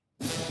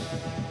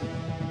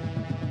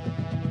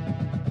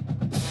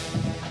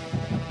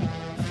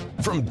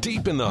From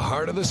deep in the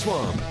heart of the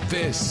swamp,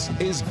 this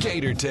is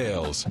Gator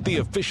Tales, the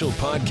official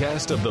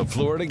podcast of the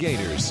Florida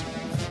Gators.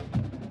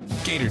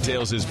 Gator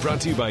Tales is brought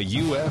to you by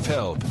UF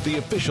Health, the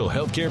official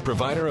healthcare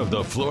provider of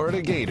the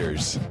Florida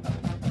Gators.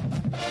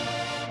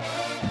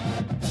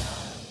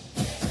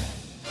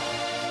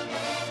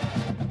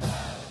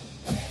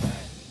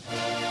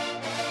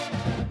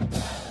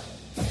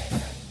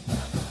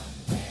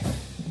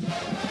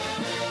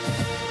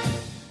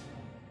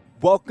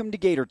 Welcome to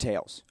Gator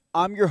Tales.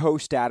 I'm your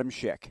host, Adam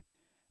Schick.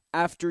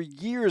 After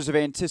years of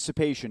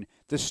anticipation,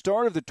 the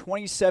start of the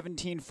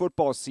 2017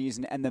 football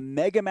season and the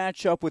mega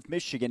matchup with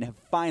Michigan have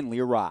finally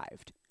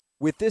arrived.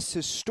 With this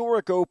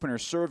historic opener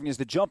serving as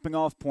the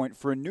jumping-off point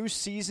for a new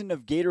season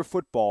of Gator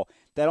football,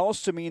 that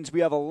also means we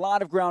have a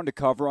lot of ground to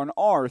cover on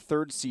our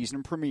third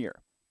season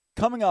premiere.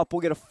 Coming up, we'll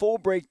get a full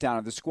breakdown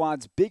of the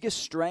squad's biggest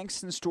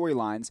strengths and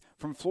storylines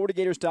from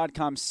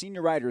FloridaGators.com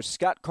senior writers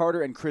Scott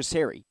Carter and Chris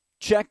Harry.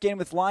 Check in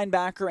with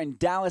linebacker and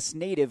Dallas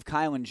native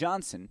Kylan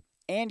Johnson,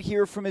 and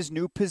hear from his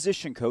new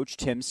position coach,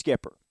 Tim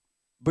Skipper.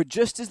 But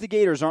just as the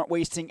Gators aren't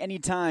wasting any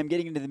time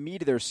getting into the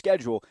meat of their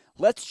schedule,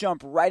 let's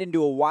jump right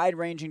into a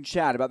wide-ranging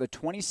chat about the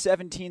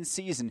 2017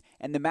 season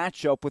and the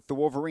matchup with the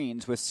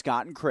Wolverines with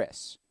Scott and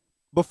Chris.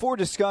 Before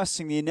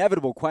discussing the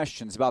inevitable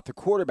questions about the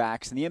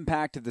quarterbacks and the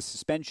impact of the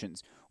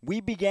suspensions, we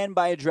began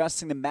by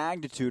addressing the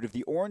magnitude of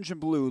the orange and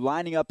blue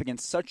lining up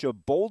against such a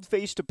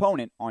bold-faced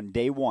opponent on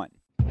day one.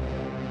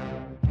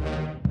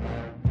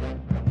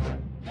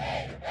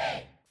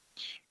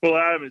 Well,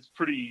 Adam, it's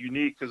pretty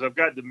unique because I've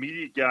got the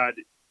media guide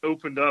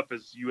opened up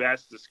as you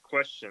asked this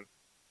question.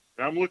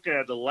 And I'm looking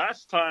at the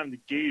last time the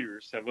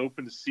Gators have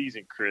opened the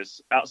season,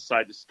 Chris,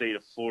 outside the state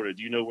of Florida.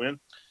 Do you know when?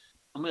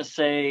 I'm going to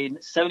say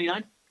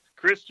 79.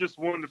 Chris just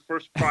won the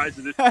first prize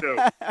of this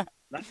show.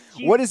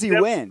 What does he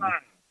win?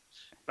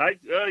 I'm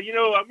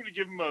going to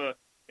give him a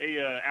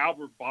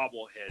Albert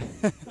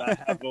bobblehead. I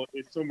have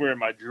it somewhere in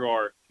my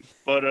drawer.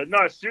 But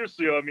no,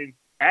 seriously, I mean,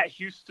 at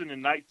Houston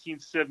in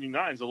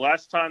 1979 is the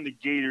last time the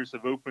Gators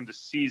have opened a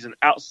season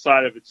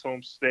outside of its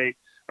home state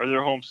or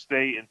their home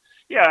state. And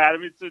yeah,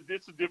 Adam, it's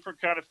a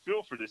different kind of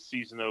feel for this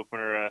season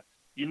opener.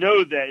 You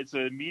know that it's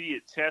an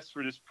immediate test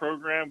for this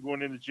program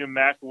going into Jim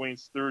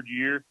McElwain's third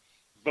year.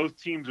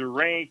 Both teams are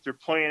ranked. They're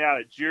playing out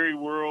at Jerry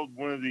World,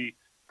 one of the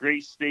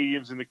great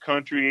stadiums in the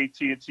country,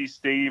 AT&T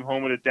Stadium,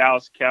 home of the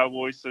Dallas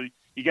Cowboys. So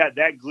you got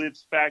that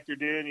glitz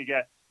factored in. You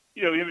got,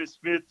 Emmitt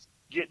Smith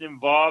getting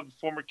involved,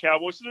 former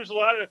Cowboys. So there's a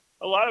lot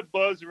of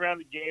buzz around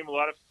the game, a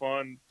lot of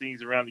fun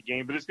things around the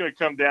game. But it's going to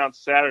come down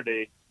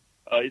Saturday.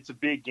 It's a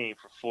big game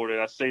for Florida,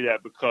 and I say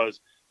that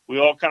because we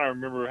all kind of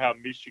remember how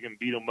Michigan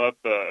beat them up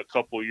a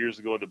couple of years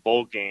ago in the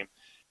bowl game.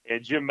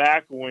 And Jim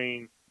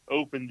McElwain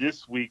opened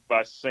this week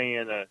by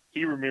saying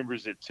he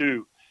remembers it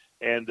too,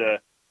 and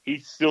he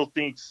still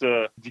thinks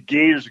the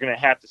Gators are going to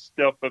have to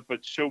step up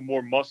but show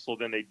more muscle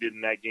than they did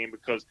in that game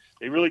because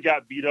they really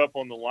got beat up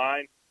on the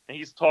line. And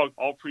he's talked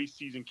all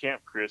preseason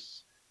camp,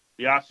 Chris.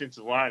 The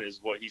offensive line is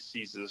what he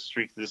sees as a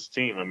strength of this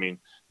team. I mean,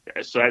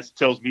 so that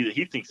tells me that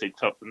he thinks they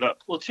toughened up.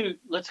 Well,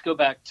 let's go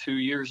back 2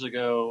 years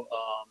ago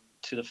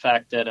to the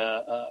fact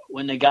that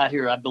when they got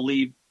here, I'm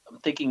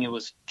thinking it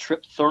was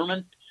Trip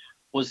Thurman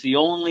was the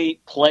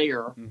only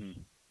player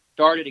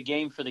started a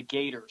game for the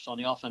Gators on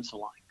the offensive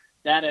line.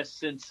 That has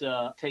since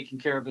taken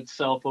care of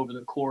itself over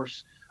the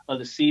course of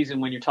the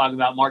season when you're talking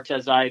about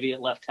Martez Ivey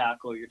at left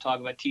tackle. You're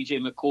talking about TJ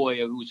McCoy,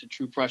 who was a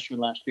redshirt freshman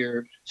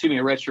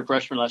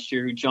last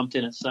year, who jumped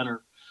in at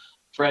center.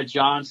 Fred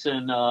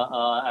Johnson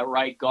at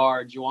right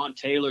guard. Juwan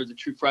Taylor, the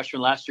true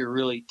freshman last year,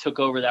 really took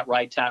over that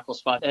right tackle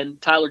spot.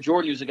 And Tyler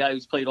Jordan, who's a guy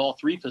who's played all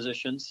three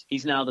positions.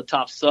 He's now the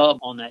top sub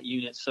on that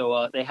unit.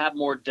 So they have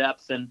more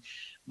depth. And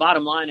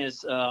bottom line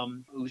is,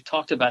 we've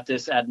talked about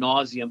this ad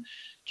nauseum.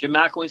 Jim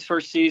McElwain's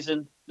first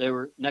season, they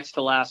were next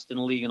to last in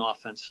the league in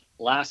offense.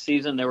 Last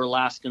season, they were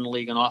last in the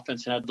league in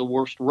offense and had the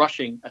worst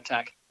rushing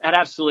attack. That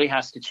absolutely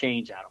has to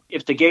change, Adam.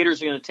 If the Gators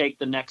are going to take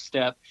the next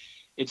step,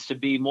 it's to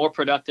be more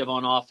productive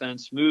on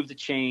offense, move the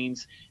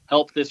chains,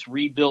 help this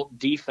rebuilt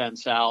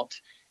defense out,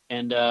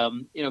 and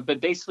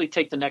but basically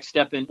take the next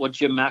step in what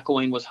Jim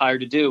McElwain was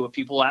hired to do.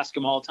 People ask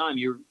him all the time,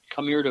 "You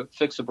come here to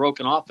fix a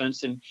broken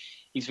offense," and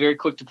he's very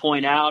quick to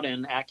point out,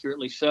 and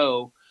accurately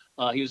so.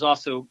 He was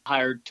also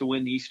hired to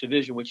win the East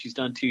Division, which he's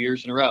done 2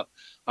 years in a row.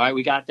 All right,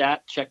 we got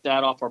that. Check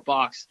that off our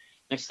box.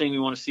 Next thing we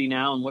want to see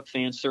now, and what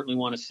fans certainly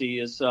want to see,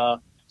 is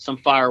some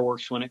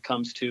fireworks when it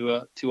comes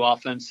to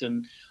offense.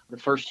 And the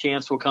first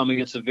chance will come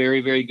against a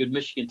very, very good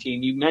Michigan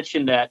team. You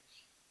mentioned that,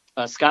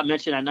 Scott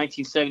mentioned that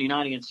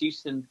 1979 against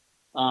Houston.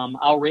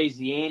 I'll raise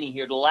the ante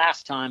here. The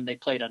last time they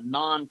played a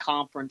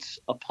non-conference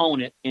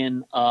opponent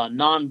in a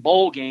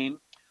non-bowl game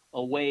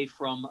away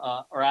from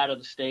or out of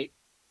the state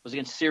was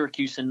against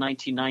Syracuse in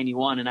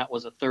 1991, and that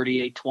was a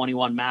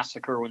 38-21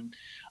 massacre when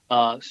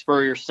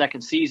Spurrier's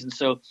second season.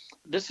 So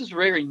this is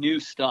very new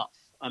stuff.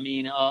 I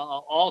mean,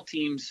 all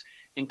teams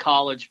in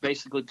college,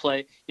 basically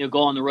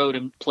go on the road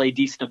and play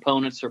decent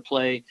opponents or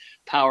play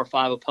Power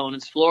 5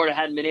 opponents. Florida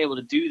hadn't been able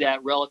to do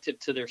that relative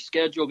to their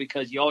schedule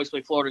because you always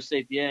play Florida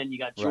State at the end. You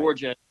got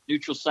Georgia, right,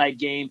 neutral site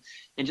game,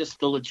 and just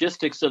the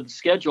logistics of the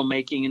schedule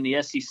making in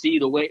the SEC,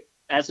 the way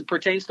as it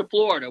pertains to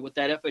Florida with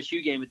that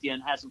FSU game at the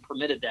end hasn't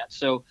permitted that.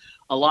 So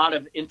a lot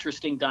of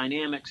interesting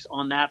dynamics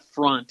on that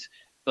front.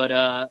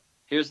 But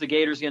here's the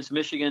Gators against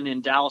Michigan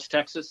in Dallas,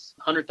 Texas.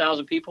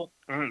 100,000 people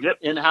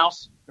in the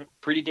house.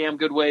 Pretty damn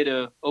good way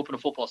to open a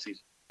football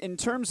season. In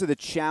terms of the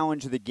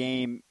challenge of the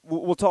game,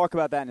 we'll talk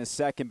about that in a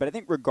second, but I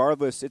think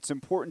regardless, it's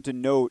important to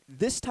note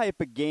this type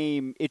of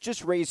game, it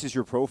just raises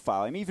your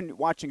profile. I mean, even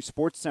watching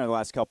SportsCenter the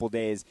last couple of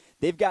days,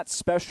 they've got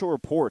special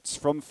reports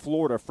from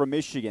Florida, from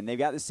Michigan. They've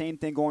got the same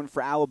thing going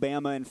for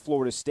Alabama and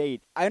Florida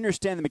State. I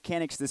understand the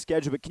mechanics of the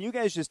schedule, but can you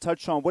guys just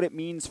touch on what it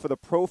means for the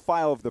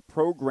profile of the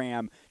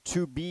program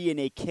to be in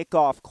a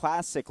kickoff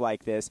classic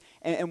like this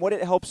and what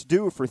it helps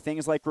do for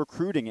things like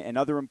recruiting and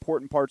other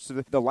important parts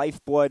of the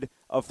lifeblood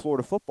of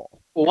Florida football?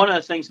 Well, one of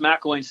the things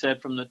McElwain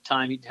said from the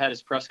time he had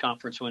his press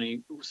conference when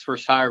he was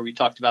first hired, we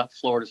talked about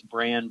Florida's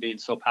brand being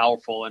so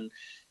powerful, and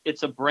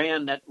it's a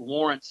brand that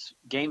warrants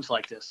games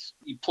like this.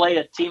 You play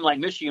a team like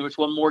Michigan, which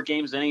won more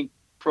games than any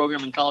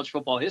program in college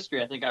football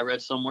history, I think I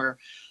read somewhere.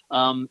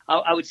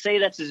 I would say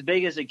that's as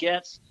big as it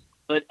gets,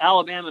 but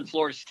Alabama and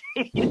Florida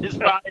State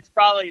it's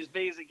probably as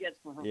big as it gets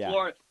for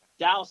Florida.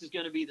 Dallas is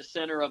going to be the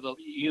center of the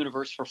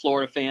universe for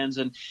Florida fans.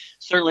 And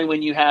certainly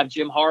when you have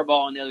Jim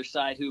Harbaugh on the other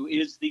side, who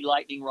is the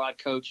lightning rod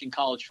coach in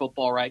college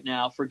football right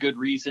now for good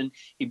reason,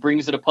 he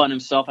brings it upon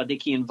himself. I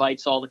think he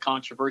invites all the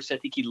controversy. I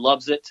think he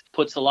loves it,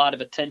 puts a lot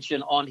of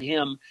attention on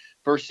him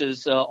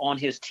versus on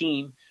his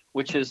team,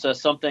 which is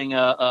something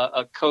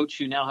a coach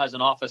who now has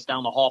an office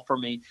down the hall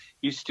from me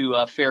used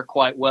to fare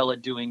quite well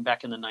at doing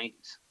back in the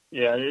 90s.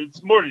 Yeah,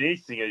 it's more than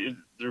anything.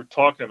 They're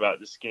talking about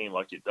this game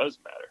like it does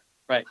matter.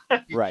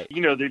 Right.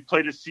 You know, they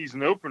played a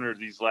season opener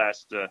these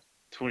last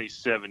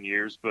 27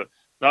 years, but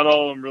not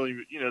all of them really,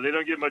 they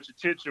don't get much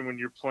attention when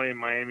you're playing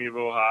Miami of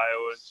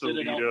Ohio and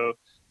Toledo,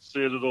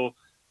 Citadel.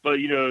 But,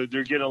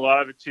 they're getting a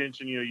lot of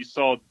attention. You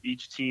saw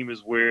each team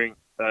is wearing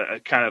a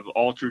kind of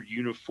altered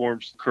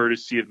uniforms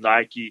courtesy of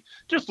Nike.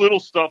 Just little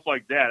stuff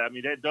like that. I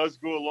mean, that does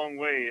go a long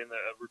way in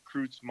a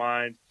recruit's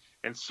mind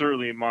and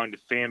certainly among the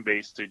fan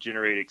base to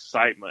generate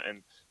excitement.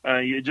 And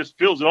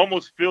it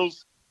almost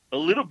feels a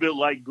little bit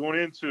like going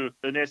into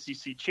an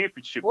SEC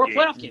championship or game.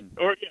 Playoff game.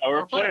 Or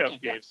a playoff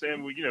game.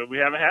 And we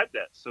haven't had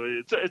that. So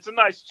it's a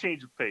nice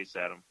change of pace,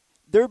 Adam.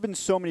 There have been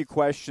so many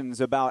questions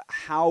about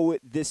how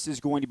this is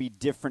going to be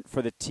different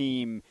for the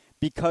team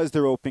because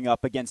they're opening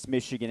up against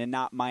Michigan and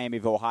not Miami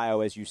of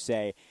Ohio, as you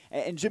say.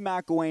 And Jim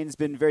McElwain's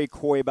been very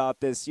coy about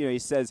this. He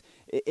says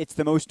it's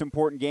the most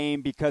important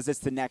game because it's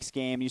the next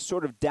game. He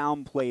sort of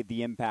downplayed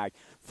the impact.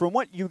 From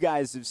what you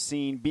guys have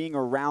seen, being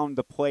around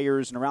the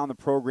players and around the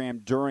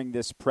program during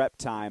this prep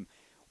time,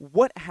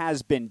 what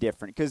has been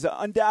different? Because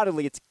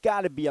undoubtedly it's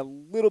got to be a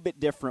little bit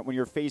different when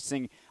you're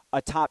facing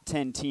a top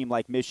 10 team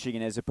like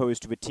Michigan as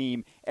opposed to a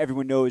team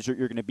everyone knows you're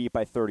going to beat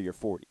by 30 or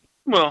 40.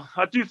 Well,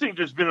 I do think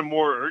there's been a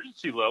more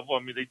urgency level. I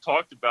mean, they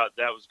talked about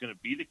that was going to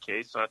be the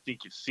case, and I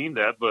think you've seen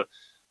that. But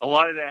a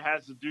lot of that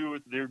has to do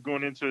with they're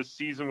going into a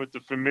season with the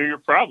familiar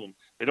problem.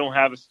 They don't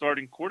have a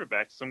starting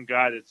quarterback, some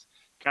guy that's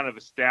kind of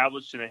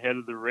established and ahead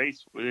of the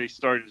race where they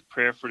started to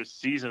prepare for the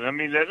season. I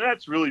mean,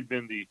 that's really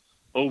been the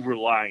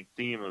overlying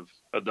theme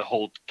of the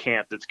whole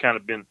camp. That's kind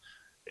of been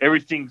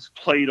everything's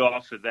played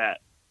off of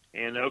that.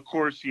 And, of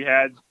course, you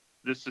had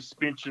the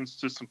suspensions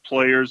to some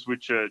players,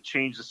 which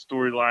changed the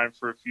storyline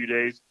for a few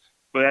days.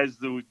 But as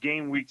the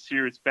game weeks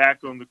here, it's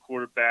back on the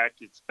quarterback.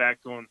 It's back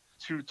on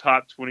 2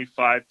 top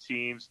 25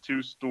 teams,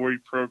 2 story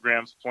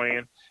programs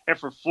playing. And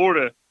for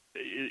Florida,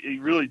 it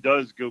really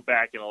does go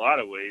back in a lot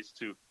of ways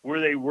to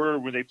where they were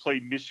when they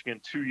played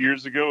Michigan 2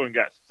 years ago and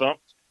got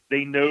thumped.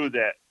 They know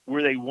that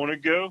where they want to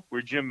go,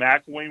 where Jim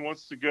McElwain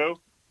wants to go,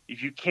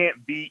 if you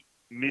can't beat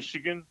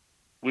Michigan,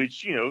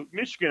 which,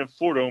 Michigan and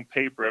Florida on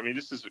paper, I mean,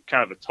 this is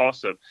kind of a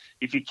toss-up.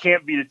 If you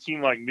can't beat a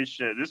team like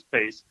Michigan at this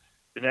pace,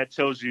 then that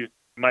tells you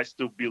might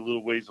still be a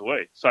little ways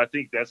away. So I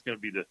think that's going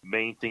to be the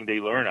main thing they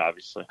learn,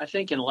 obviously. I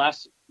think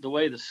the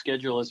way the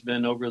schedule has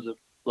been over the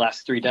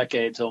last 3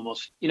 decades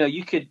almost,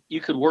 you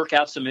could work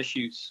out some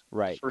issues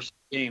for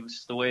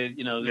games, the way,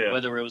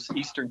 whether it was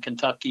Eastern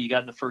Kentucky you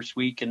got in the first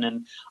week and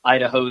then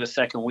Idaho the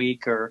second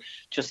week, or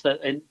just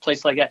a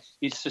place like that.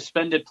 You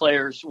suspended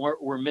players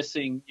were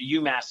missing a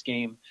UMass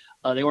game.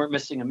 They weren't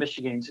missing a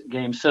Michigan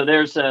game. So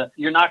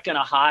you're not going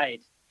to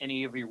hide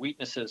any of your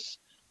weaknesses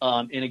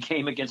in a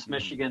game against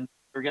Michigan.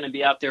 We're going to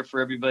be out there for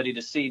everybody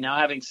to see. Now,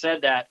 having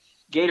said that,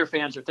 Gator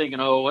fans are thinking,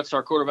 what's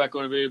our quarterback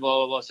going to be,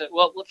 blah, blah, blah.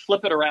 Well, let's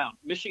flip it around.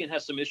 Michigan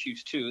has some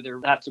issues, too. They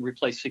have to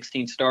replace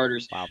 16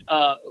 starters.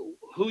 Wow.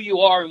 Who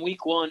you are in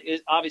week 1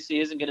 obviously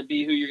isn't going to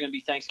be who you're going to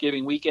be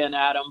Thanksgiving weekend,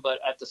 Adam, but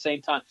at the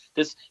same time,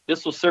 this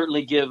will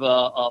certainly give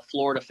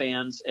Florida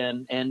fans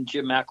and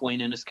Jim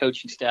McElwain and his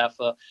coaching staff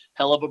a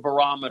hell of a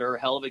barometer,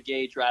 hell of a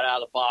gauge right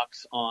out of the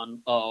box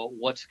on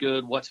what's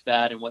good, what's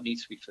bad, and what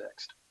needs to be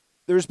fixed.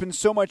 there's been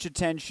so much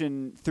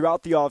attention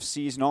throughout the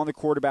offseason on the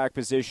quarterback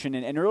position,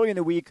 and early in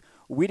the week,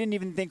 we didn't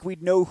even think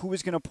we'd know who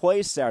was going to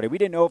play Saturday. We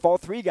didn't know if all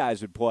three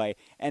guys would play.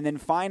 And then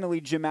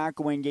finally, Jim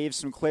McElwain gave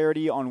some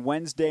clarity on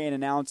Wednesday and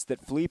announced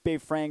that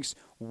Felipe Franks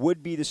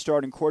would be the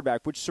starting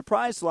quarterback, which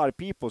surprised a lot of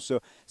people.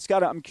 So,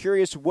 Scott, I'm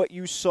curious what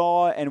you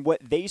saw and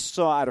what they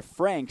saw out of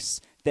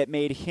Franks that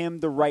made him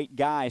the right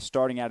guy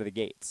starting out of the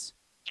gates.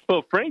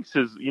 Well, Franks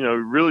has,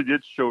 really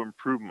did show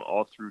improvement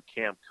all through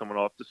camp coming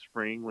off the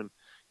spring when,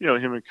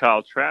 him and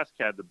Kyle Trask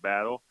had the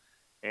battle,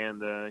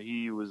 and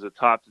he was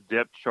atop the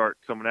depth chart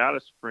coming out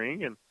of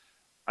spring. And,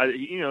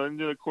 and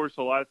then, of course,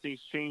 a lot of things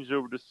changed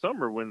over the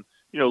summer when,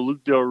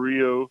 Luke Del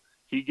Rio,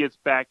 he gets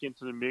back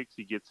into the mix,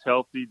 he gets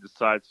healthy,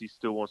 decides he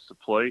still wants to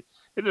play.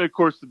 And then, of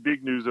course, the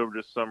big news over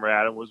the summer,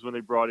 Adam, was when they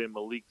brought in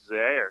Malik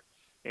Zaire.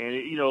 And,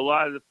 a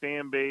lot of the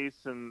fan base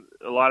and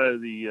a lot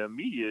of the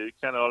media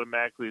kind of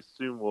automatically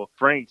assume, well,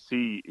 Franks,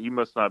 he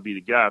must not be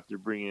the guy if they're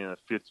bringing in a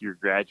fifth-year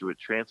graduate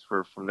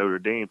transfer from Notre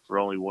Dame for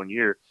only 1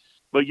 year.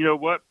 But you know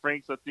what?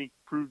 Franks, I think,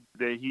 proved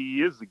that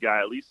he is the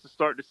guy, at least to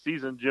start the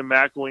season. Jim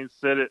McElwain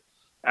said it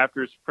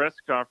after his press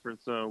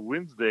conference on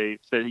Wednesday,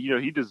 said,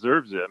 he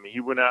deserves it. I mean, he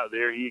went out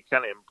there, he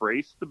kind of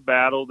embraced the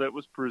battle that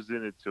was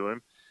presented to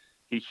him.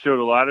 He showed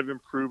a lot of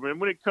improvement.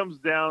 And when it comes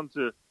down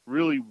to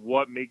really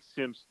what makes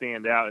him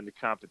stand out in the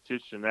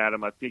competition,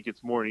 Adam, I think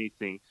it's more than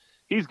anything,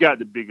 he's got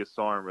the biggest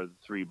arm of the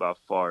three by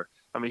far.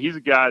 I mean, he's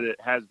a guy that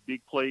has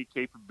big play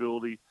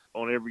capability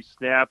on every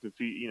snap. If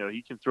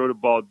he can throw the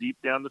ball deep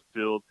down the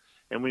field.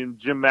 And when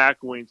Jim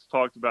McElwain's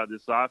talked about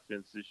this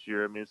offense this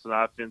year, I mean, it's an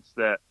offense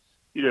that,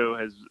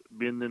 has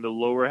been in the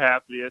lower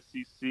half of the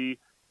SEC,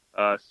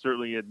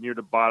 certainly near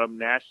the bottom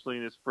nationally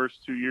in his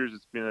first 2 years.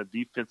 It's been a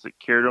defense that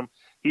carried him.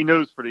 He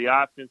knows for the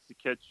offense to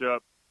catch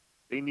up,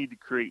 they need to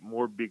create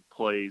more big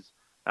plays.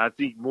 I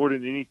think more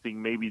than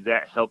anything, maybe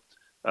that helped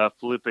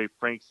Felipe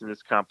Franks in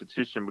this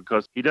competition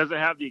because he doesn't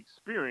have the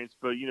experience,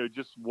 but,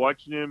 just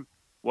watching him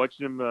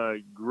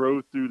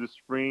grow through the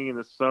spring and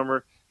the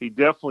summer, he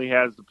definitely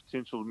has the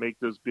potential to make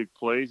those big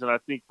plays. And I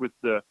think with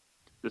the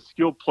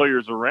skilled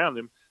players around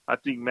him, I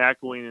think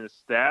McElwain and his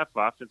staff,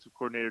 offensive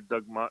coordinator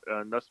Doug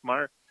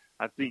Nussmeier,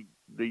 I think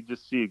they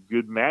just see a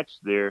good match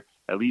there,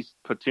 at least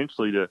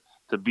potentially to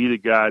be the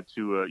guy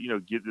to,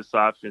 get this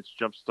offense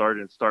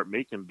jump-started and start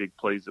making big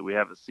plays that we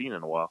haven't seen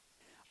in a while.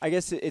 I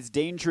guess it's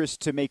dangerous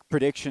to make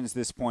predictions at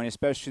this point,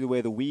 especially the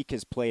way the week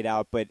has played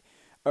out, but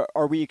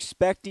are we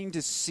expecting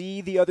to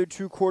see the other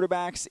two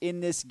quarterbacks in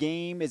this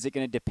game? Is it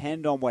going to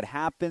depend on what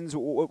happens?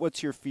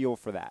 What's your feel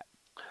for that?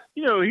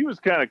 He was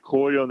kind of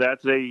coy on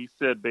that today. He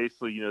said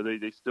basically,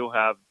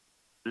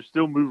 they're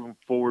still moving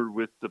forward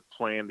with the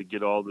plan to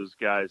get all those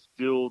guys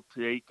still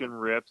taking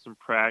reps in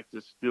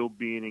practice, still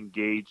being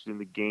engaged in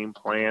the game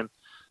plan.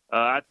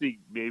 I think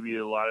maybe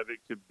a lot of it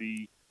could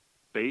be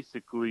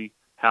basically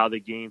how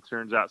the game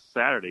turns out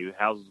Saturday.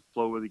 How's the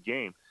flow of the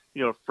game?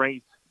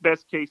 Frank,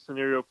 best case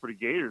scenario for the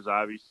Gators,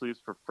 obviously, is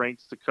for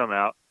Franks to come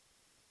out,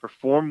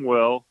 perform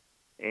well,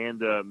 and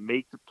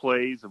make the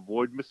plays,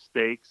 avoid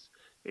mistakes,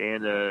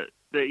 and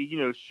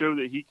show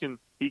that he can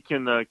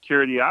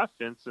carry the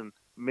offense. And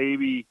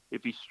maybe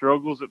if he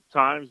struggles at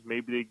times,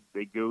 maybe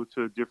they go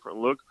to a different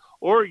look,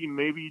 or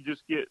maybe you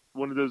just get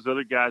one of those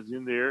other guys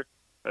in there,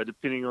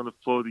 depending on the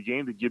flow of the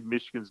game, to give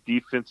Michigan's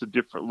defense a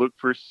different look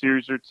for a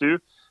series or two,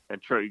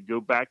 and try to go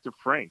back to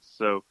Franks.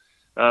 So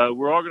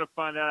we're all going to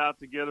find that out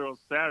together on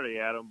Saturday,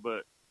 Adam.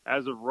 But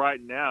as of right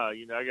now,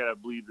 I got to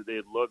believe that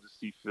they'd love to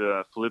see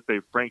Felipe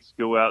Franks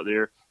go out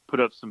there, put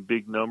up some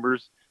big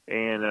numbers,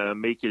 and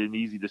make it an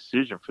easy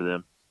decision for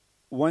them.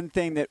 One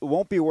thing that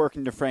won't be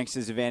working to Franks'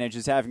 advantage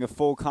is having a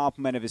full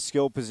complement of his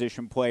skill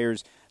position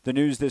players. The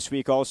news this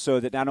week also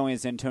that not only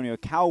is Antonio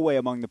Callaway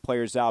among the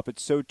players out, but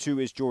so too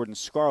is Jordan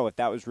Scarlett.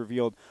 That was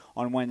revealed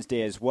on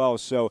Wednesday as well.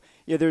 So,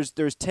 there's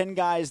 10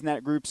 guys in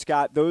that group,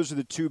 Scott. Those are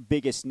the two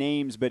biggest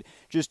names. But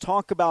just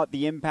talk about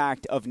the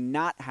impact of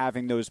not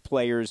having those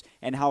players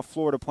and how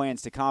Florida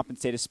plans to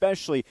compensate,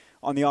 especially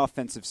on the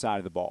offensive side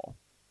of the ball.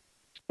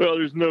 Well,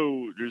 there's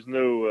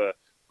no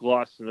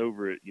glossing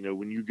over it.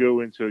 When you go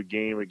into a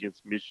game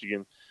against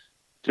Michigan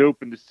to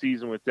open the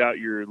season without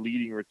your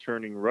leading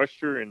returning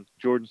rusher and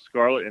Jordan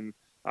Scarlett, and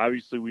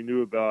obviously we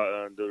knew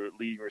about the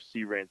leading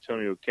receiver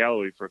Antonio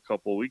Callaway for a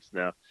couple of weeks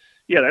now.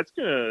 Yeah, that's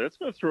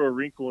gonna throw a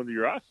wrinkle into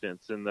your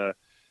offense, and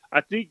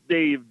I think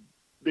they've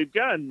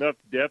got enough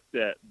depth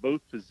at both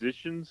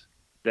positions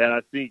that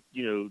I think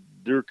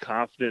they're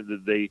confident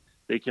that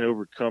they can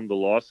overcome the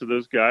loss of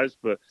those guys,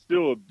 but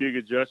still a big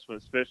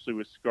adjustment, especially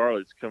with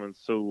Scarlett's coming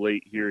so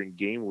late here in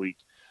game week.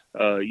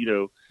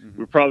 We're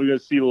probably going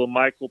to see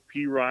LaMichael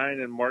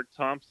Pirine and Mark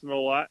Thompson a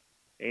lot.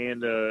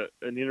 And an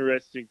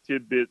interesting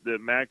tidbit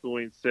that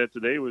McElwain said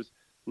today was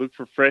look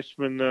for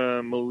freshman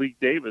Malik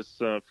Davis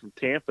from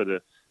Tampa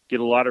to get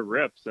a lot of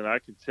reps. And I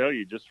can tell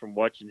you just from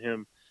watching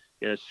him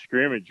in a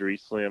scrimmage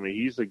recently, I mean,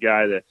 he's a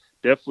guy that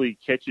definitely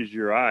catches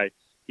your eye.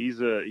 He's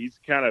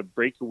kind of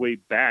breakaway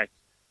back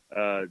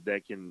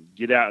that can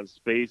get out in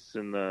space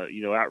and,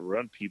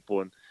 outrun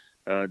people.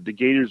 And the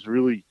Gators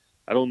really,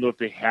 I don't know if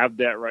they have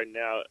that right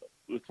now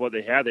with what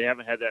they have. They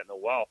haven't had that in a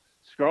while.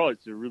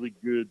 Scarlett's a really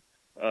good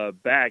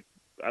back.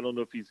 I don't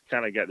know if he's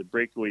kind of got the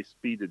breakaway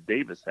speed that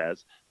Davis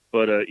has.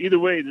 But either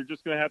way, they're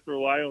just going to have to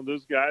rely on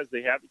those guys.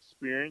 They have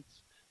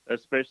experience,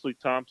 especially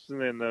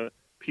Thompson and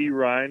P.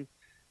 Ryan.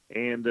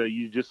 And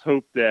you just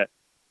hope that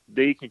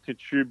they can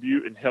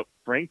contribute and help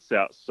Franks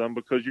out some,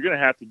 because you're going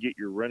to have to get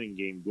your running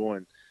game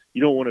going.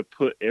 You don't want to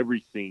put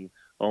everything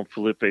on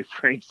Felipe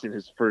Franks in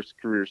his first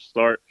career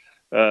start.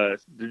 They're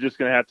just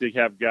going to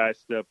have guys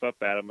step up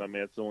at him. I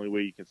mean, that's the only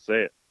way you can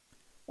say it.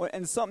 Well,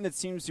 and something that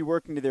seems to be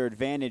working to their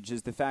advantage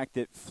is the fact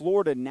that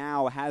Florida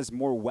now has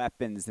more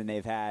weapons than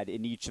they've had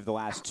in each of the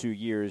last 2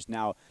 years.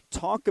 Now,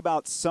 talk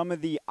about some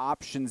of the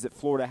options that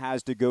Florida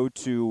has to go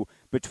to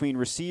between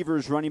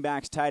receivers, running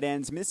backs, tight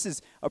ends. I mean, this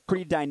is a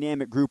pretty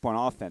dynamic group on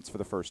offense for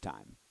the first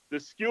time. The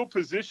skill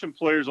position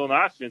players on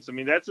offense, I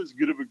mean, that's as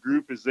good of a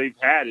group as they've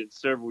had in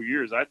several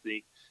years, I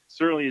think.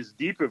 Certainly as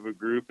deep of a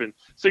group. And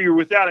so you're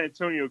without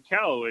Antonio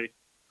Callaway,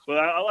 but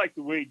I like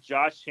the way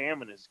Josh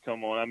Hammond has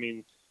come on. I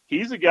mean,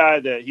 he's a guy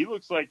that he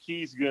looks like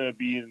he's going to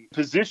be in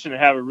position to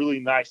have a really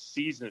nice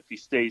season if he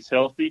stays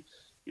healthy.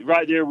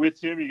 Right there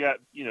with him, you got,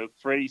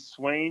 Freddie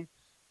Swain.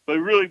 But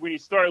really, when you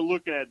start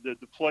looking at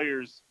the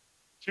players,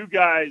 two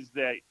guys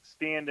that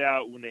stand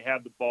out when they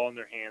have the ball in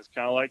their hands,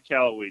 kind of like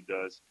Callaway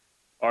does,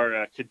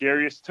 are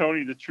Kadarius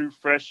Toney, the true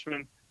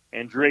freshman,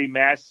 and Dre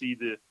Massey,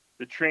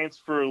 the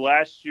transfer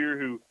last year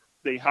who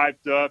they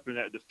hyped up and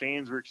the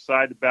fans were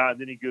excited about. And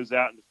then he goes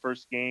out in the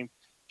first game,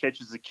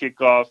 catches the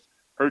kickoff,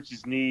 hurts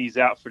his knee, he's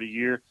out for the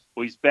year.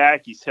 Well, he's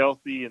back, he's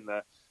healthy, and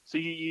so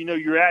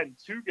you're adding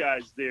two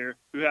guys there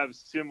who have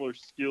similar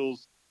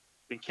skills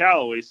than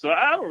Callaway. So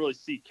I don't really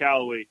see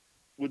Callaway.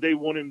 Would they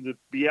want him to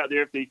be out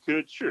there if they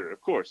could? Sure, of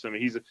course. I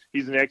mean,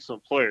 he's an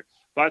excellent player.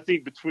 But I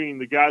think between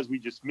the guys we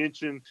just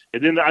mentioned,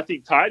 and then I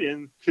think tight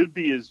end could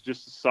be as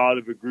just as solid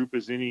of a group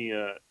as any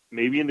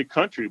maybe in the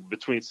country,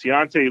 between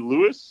Ciante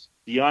Lewis,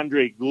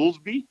 DeAndre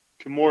Goolsby,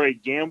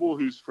 Kamore Gamble,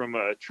 who's from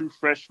a true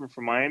freshman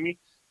from Miami.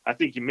 I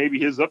think maybe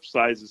his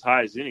upside is as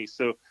high as any.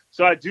 So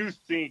I do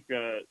think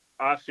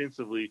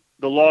offensively,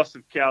 the loss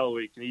of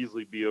Callaway can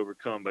easily be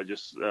overcome by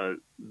just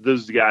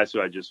those guys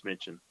who I just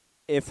mentioned.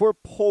 If we're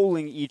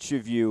polling each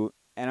of you,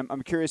 and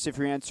I'm curious if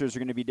your answers are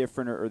going to be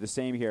different or the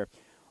same here,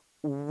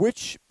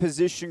 which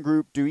position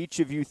group do each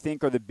of you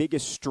think are the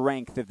biggest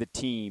strength of the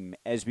team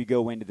as we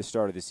go into the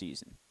start of the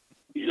season?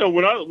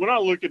 When I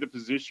look at the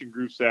position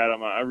groups,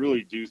 Adam, I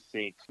really do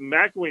think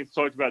McElwain's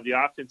talked about the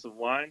offensive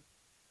line.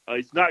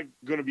 It's not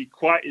going to be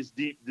quite as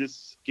deep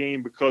this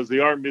game because they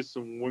are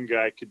missing one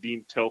guy,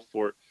 Kadeem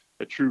Telfort,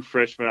 a true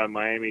freshman out of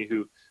Miami,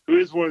 who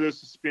is one of those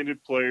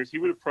suspended players. He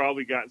would have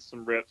probably gotten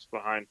some reps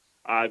behind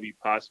Ivy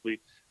possibly.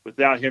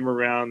 Without him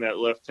around that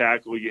left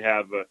tackle, you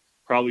have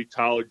probably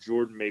Tyler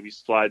Jordan maybe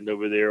sliding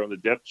over there on the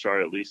depth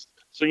chart at least.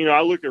 So,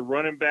 I look at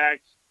running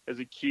back as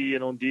a key,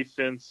 and on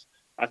defense,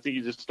 I think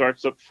it just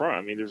starts up front.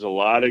 I mean, there's a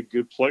lot of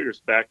good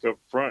players back up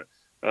front,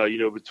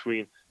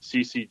 between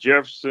C.C.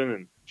 Jefferson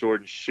and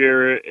Jordan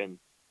Sherritt. And,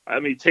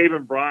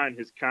 Taven Bryan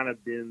has kind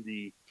of been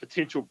the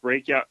potential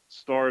breakout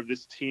star of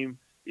this team.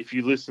 If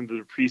you listen to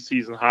the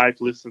preseason hype,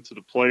 listen to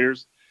the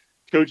players.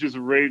 Coaches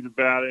have raved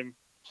about him.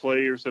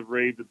 Players have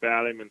raved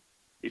about him. And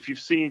if you've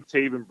seen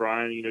Taven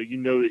Bryan, you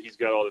know that he's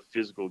got all the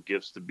physical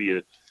gifts to be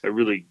a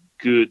really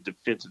good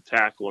defensive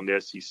tackle in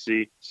the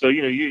SEC. So,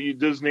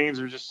 those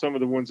names are just some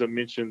of the ones I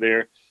mentioned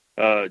there.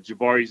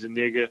 Jabari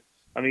Zuniga.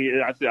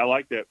 I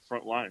like that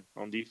front line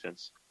on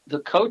defense. The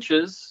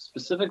coaches,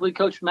 specifically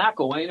Coach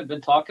McElwain, have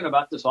been talking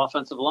about this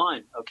offensive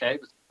line. Okay,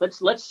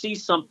 let's see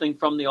something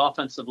from the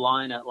offensive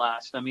line at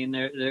last.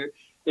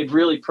 They've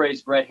really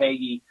praised Brett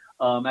Hagee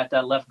at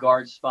that left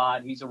guard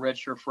spot. He's a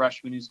redshirt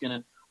freshman who's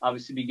going to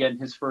obviously be getting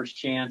his first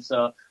chance.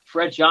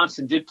 Fred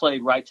Johnson did play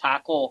right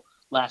tackle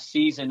last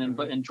season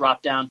and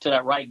dropped down to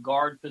that right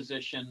guard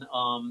position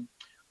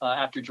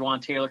after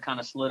Juwan Taylor kind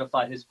of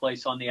solidified his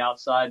place on the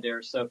outside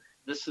there. So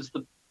this is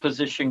the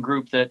position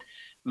group that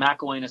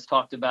McElwain has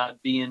talked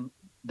about being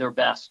their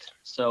best.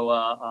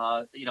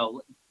 So,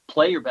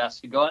 play your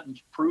best. You go out and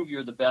prove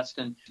you're the best.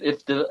 And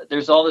if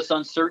there's all this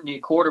uncertainty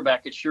at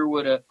quarterback, it sure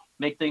would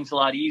make things a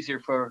lot easier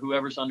for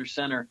whoever's under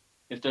center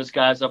if those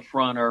guys up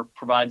front are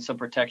providing some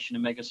protection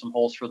and making some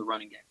holes for the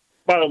running game.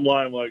 Bottom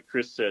line, like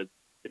Chris said,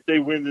 if they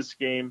win this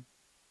game,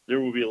 there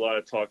will be a lot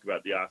of talk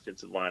about the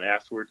offensive line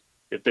afterward.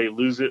 If they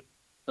lose it,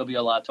 there'll be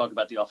a lot of talk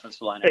about the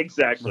offensive line.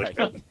 Exactly.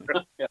 Right.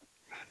 Yeah.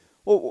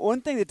 Well, one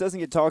thing that doesn't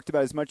get talked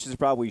about as much as it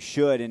probably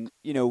should, and,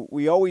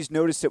 we always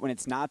notice it when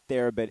it's not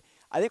there, but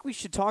I think we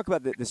should talk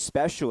about the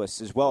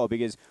specialists as well,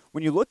 because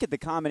when you look at the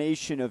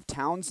combination of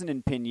Townsend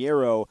and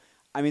Pinheiro,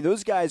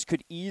 those guys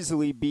could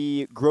easily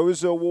be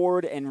Groza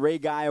Award and Ray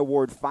Guy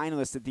Award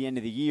finalists at the end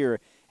of the year.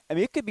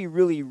 It could be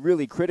really,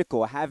 really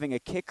critical having a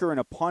kicker and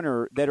a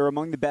punter that are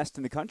among the best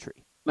in the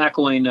country.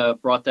 McElwain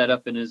brought that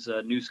up in his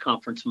news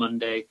conference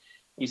Monday.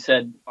 He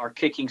said our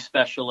kicking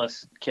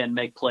specialists can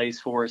make plays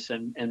for us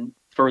and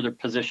further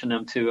position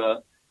them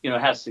to,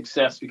 have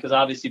success, because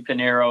obviously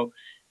Pinheiro,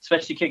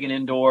 especially kicking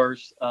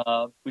indoors,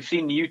 we've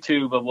seen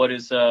YouTube of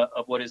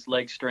what his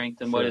leg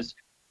strength and what his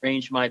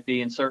range might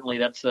be. And certainly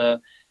it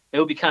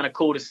would be kind of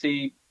cool to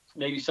see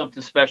maybe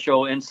something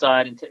special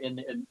inside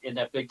in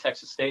that big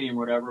Texas stadium or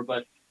whatever.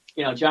 But,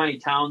 Johnny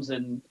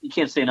Townsend, you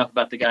can't say enough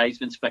about the guy. He's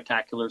been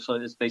spectacular. So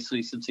it's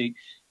basically since he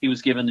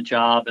was given the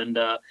job, and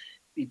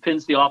he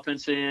pins the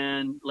offense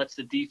in, lets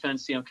the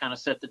defense, kind of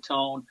set the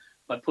tone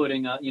by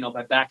putting,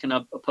 by backing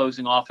up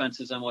opposing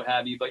offenses and what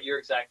have you. But you're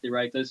exactly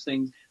right. Those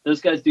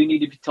guys do need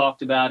to be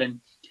talked about.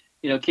 And,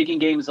 kicking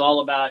game is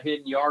all about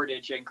hitting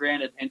yardage. And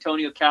granted,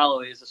 Antonio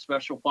Callaway is a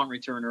special punt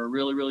returner, a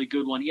really, really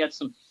good one. He had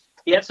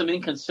some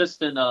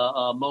inconsistent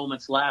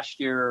moments last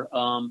year,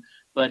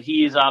 but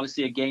he is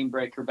obviously a game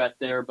breaker back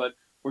there. But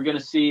we're going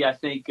to see, I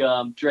think,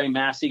 Dre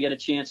Massey get a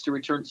chance to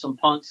return some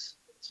punts,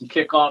 some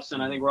kickoffs,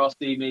 and I think we're also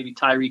see maybe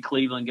Tyree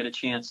Cleveland get a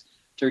chance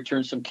to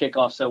return some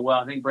kickoffs. So,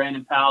 I think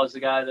Brandon Powell is the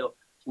guy they'll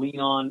lean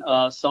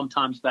on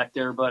sometimes back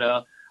there.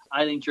 But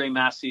I think Dre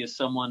Massey is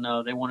someone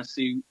they want to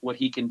see what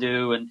he can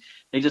do, and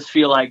they just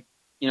feel like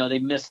they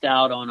missed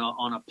out on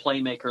a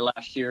playmaker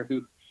last year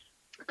who.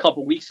 A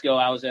couple weeks ago,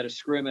 I was at a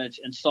scrimmage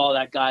and saw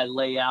that guy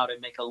lay out and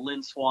make a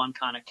Lynn Swan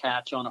kind of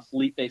catch on a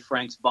Felipe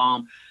Franks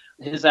bomb.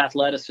 His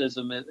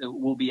athleticism it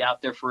will be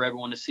out there for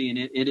everyone to see, and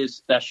it is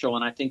special.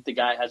 And I think the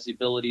guy has the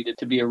ability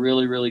to be a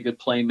really, really good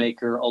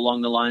playmaker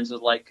along the lines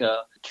of like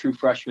a true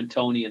freshman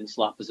Tony in the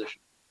slot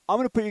position. I'm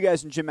going to put you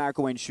guys in Jim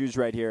McElwain's shoes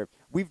right here.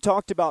 We've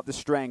talked about the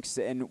strengths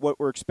and what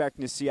we're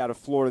expecting to see out of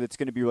Florida that's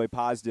going to be really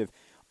positive.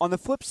 On the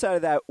flip side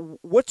of that,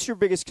 what's your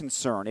biggest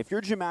concern? If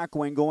you're Jim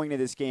McElwain going to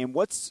this game,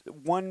 what's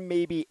one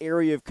maybe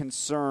area of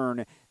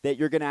concern that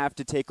you're going to have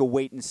to take a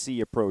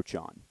wait-and-see approach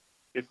on?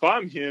 If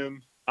I'm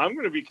him, I'm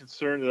going to be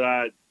concerned that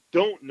I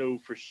don't know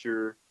for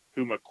sure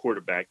who my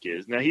quarterback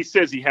is. Now, he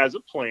says he has a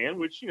plan,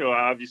 which,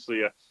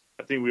 obviously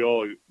I think we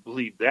all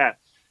believe that.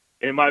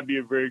 And it might be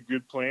a very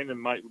good plan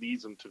and might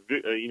lead them to,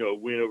 a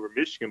win over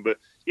Michigan. But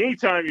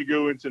anytime you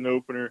go into an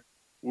opener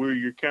where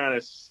you're kind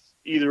of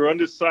either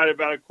undecided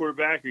about a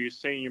quarterback or you're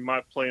saying you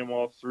might play them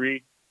all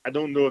three, I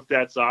don't know if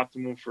that's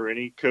optimal for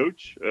any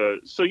coach.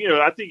 So,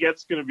 I think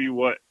that's going to be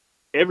what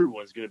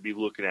everyone's going to be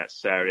looking at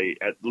Saturday,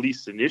 at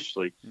least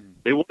initially.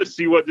 They want to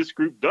see what this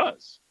group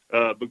does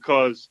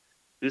because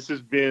this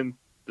has been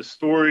the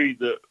story,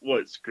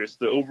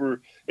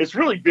 it's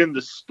really been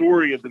the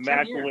story of the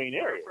McElwain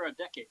area. For a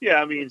decade. Yeah,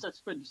 I mean.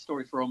 That's been the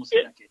story for almost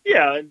a decade.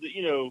 Yeah, and,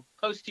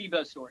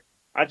 post-Tebow story.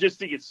 I just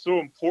think it's so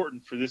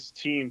important for this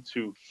team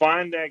to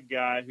find that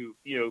guy who,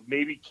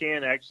 maybe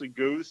can actually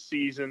go the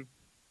season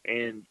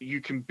and you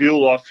can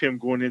build off him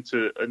going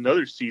into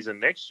another season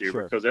next year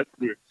because that's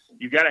where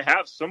you got to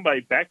have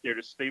somebody back there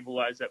to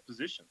stabilize that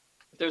position.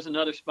 If there's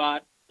another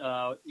spot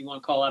you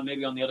want to call out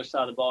maybe on the other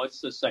side of the ball,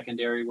 it's the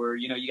secondary where,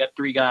 you got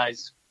three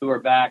guys who are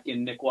back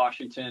in Nick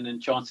Washington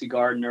and Chauncey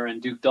Gardner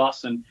and Duke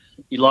Dawson.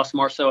 You lost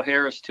Marcel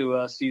Harris to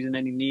a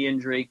season-ending knee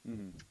injury.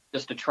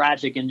 Just a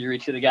tragic injury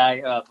to the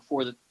guy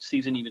before the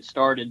season even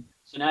started.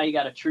 So now you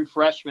got a true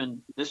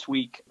freshman this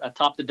week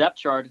atop the depth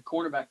chart at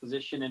cornerback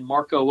position in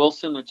Marco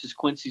Wilson, which is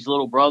Quincy's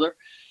little brother.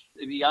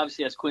 He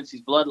obviously has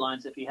Quincy's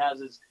bloodlines. If he has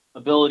his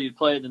ability to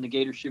play, then the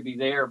Gators should be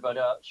there, but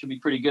should be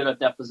pretty good at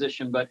that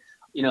position. But,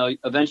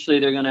 eventually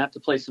they're going to have to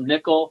play some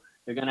nickel.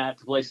 They're going to have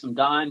to play some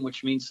dime,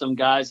 which means some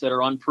guys that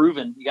are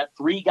unproven. You got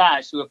three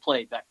guys who have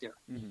played back there.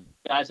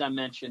 Guys I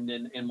mentioned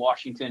in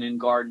Washington, in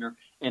Gardner,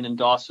 and in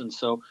Dawson.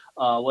 So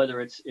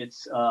whether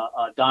it's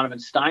Donovan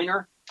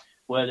Steiner,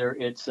 whether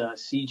it's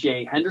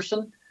C.J.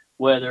 Henderson,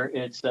 whether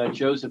it's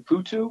Joseph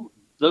Putu,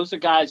 those are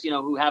guys,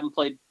 who haven't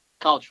played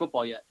college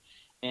football yet.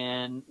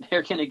 And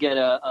they're going to get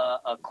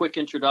a quick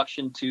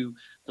introduction to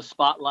the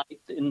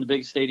spotlight in the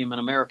biggest stadium in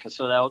America.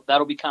 So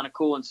that'll be kind of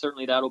cool, and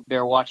certainly that'll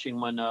bear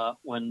watching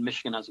when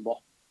Michigan has the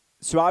ball.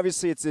 So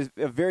obviously it's a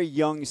very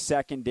young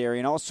secondary,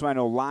 and also I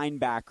know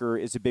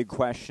linebacker is a big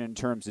question in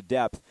terms of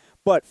depth.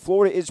 But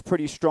Florida is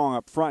pretty strong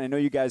up front. I know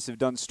you guys have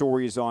done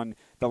stories on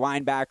the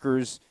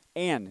linebackers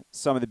and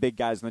some of the big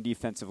guys on the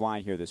defensive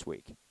line here this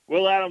week.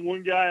 Well, Adam,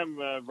 one guy I'm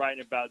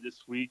writing about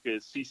this week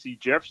is C.C.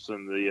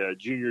 Jefferson, the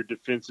junior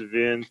defensive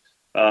end.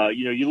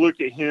 You look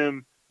at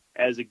him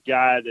as a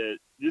guy that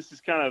this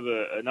is kind of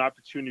an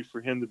opportunity for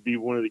him to be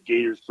one of the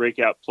Gators'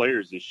 breakout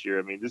players this year.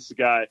 I mean, this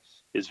guy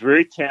is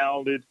very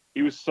talented.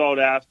 He was sought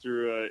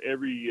after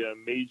every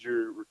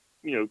major,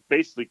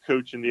 basically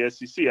coach in the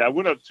SEC. I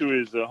went up to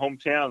his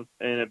hometown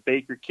in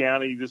Baker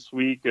County this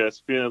week,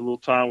 spent a little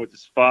time with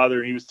his father,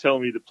 and he was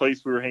telling me the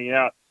place we were hanging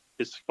out,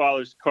 his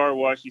father's car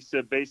wash. He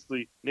said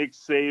basically Nick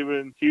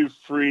Saban, Hugh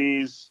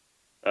Freeze,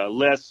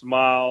 Les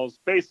Miles,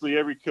 basically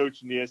every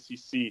coach in the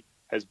SEC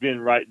has been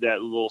right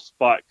that little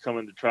spot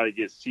coming to try to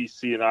get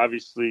CC, and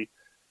obviously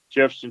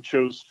Jefferson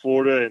chose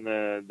Florida,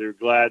 and they're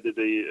glad that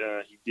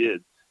he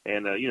did.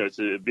 And, it's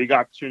a big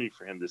opportunity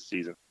for him this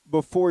season.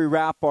 Before we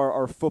wrap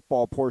our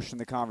football portion of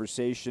the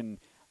conversation,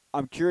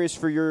 I'm curious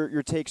for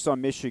your takes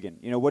on Michigan.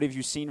 What have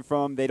you seen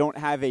from? They don't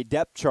have a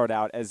depth chart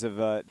out as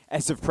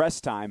of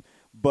press time,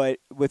 but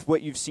with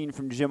what you've seen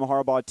from Jim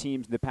Harbaugh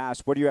teams in the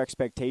past, what are your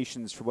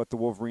expectations for what the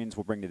Wolverines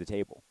will bring to the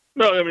table?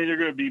 No, I mean, they're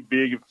going to be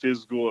big and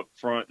physical up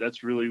front.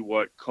 That's really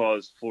what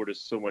caused Florida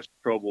so much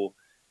trouble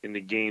in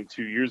the game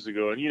 2 years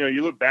ago. And,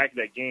 you look back at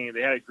that game,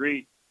 they had a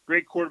great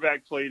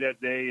quarterback play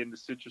that day in the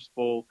Citrus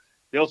Bowl.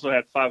 They also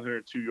had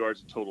 502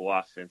 yards of total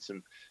offense.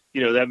 And,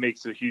 that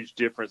makes a huge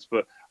difference.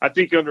 But I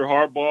think under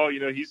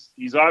Harbaugh,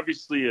 he's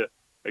obviously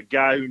a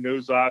guy who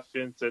knows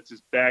offense. That's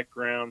his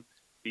background.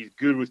 He's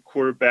good with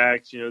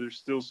quarterbacks. There's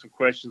still some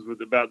questions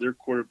about their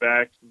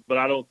quarterback, but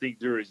I don't think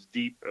they're as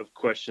deep of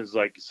questions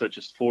such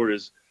as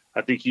Florida's.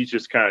 I think he's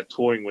just kind of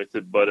toying with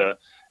it. But,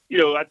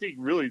 I think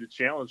really the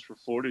challenge for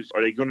Florida is,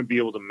 are they going to be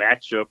able to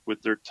match up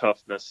with their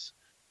toughness?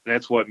 And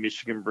that's what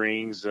Michigan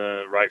brings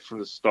right from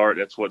the start.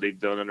 That's what they've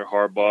done under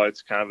Harbaugh.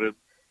 It's kind of a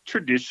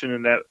tradition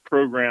in that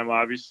program,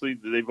 obviously.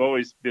 They've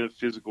always been a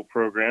physical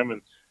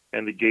program,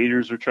 and the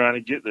Gators are trying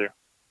to get there.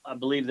 I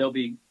believe they'll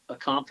be a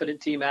confident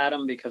team,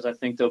 Adam, because I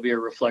think they'll be a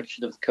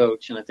reflection of the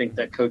coach. And I think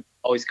that coach is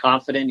always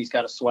confident. He's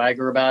got a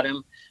swagger about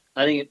him.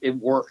 I think it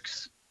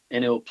works,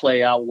 and it will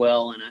play out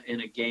well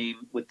in a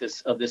game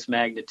of this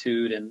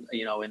magnitude and,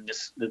 in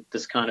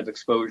this kind of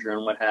exposure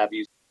and what have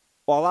you.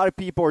 While a lot of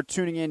people are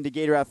tuning in to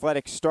Gator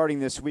Athletics starting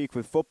this week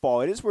with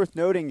football, it is worth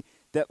noting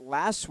that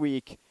last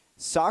week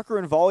soccer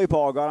and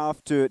volleyball got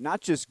off to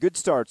not just good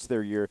starts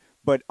their year,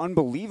 but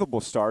unbelievable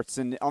starts.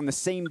 And on the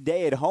same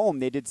day at home,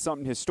 they did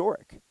something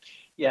historic.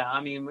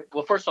 Yeah,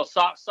 well, first of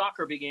all,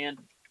 soccer began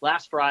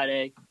last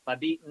Friday by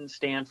beating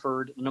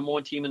Stanford, the number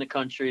one team in the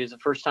country. It's the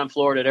first time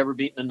Florida had ever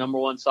beaten the number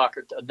one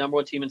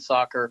team in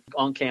soccer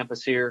on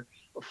campus here.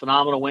 A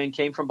phenomenal win,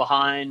 came from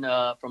behind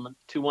from a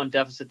 2-1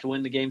 deficit to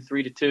win the game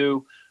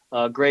 3-2.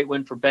 Great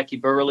win for Becky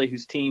Burley,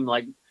 whose team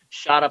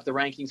shot up the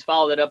rankings.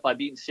 Followed it up by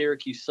beating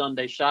Syracuse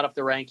Sunday, shot up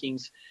the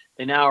rankings.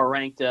 They now are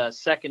ranked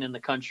second in the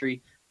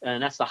country,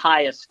 and that's the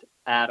highest,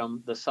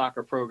 Adam, the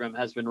soccer program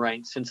has been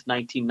ranked since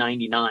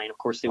 1999. Of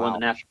course, they won the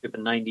national championship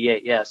in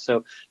 98. Yeah,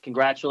 so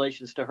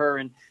congratulations to her.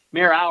 And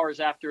mere hours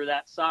after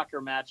that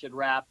soccer match had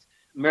wrapped,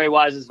 Mary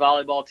Wise's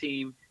volleyball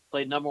team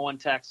played number one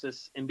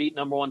Texas and beat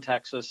number one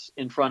Texas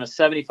in front of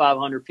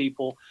 7,500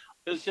 people.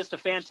 It was just a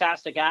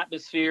fantastic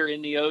atmosphere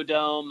in the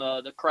O-Dome.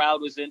 The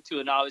crowd was into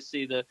it, and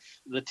obviously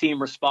the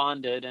team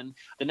responded. And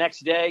the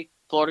next day,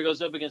 Florida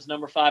goes up against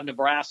number 5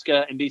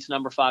 Nebraska and beats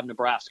number 5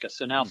 Nebraska.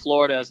 So now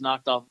Florida has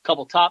knocked off a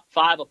couple top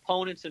 5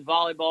 opponents in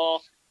volleyball,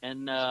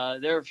 and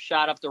they've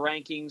shot up the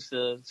rankings.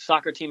 The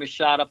soccer team has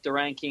shot up the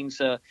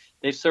rankings.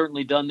 They've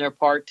certainly done their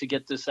part to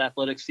get this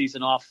athletic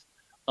season off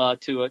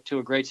to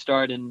a great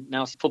start, and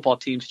now it's the football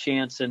team's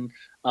chance. And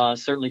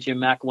certainly Jim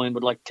McElwain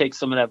would like to take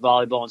some of that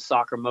volleyball and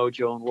soccer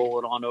mojo and roll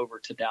it on over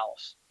to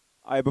Dallas.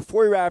 All right,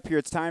 before we wrap here,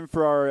 it's time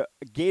for our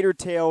Gator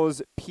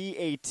Tales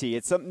PAT.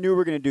 It's something new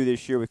we're going to do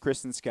this year with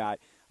Kristen Scott.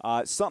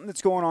 Something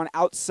that's going on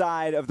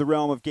outside of the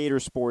realm of Gator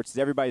sports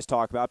that everybody's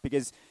talking about,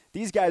 because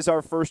these guys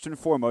are, first and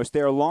foremost, they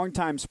are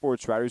longtime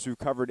sports writers who've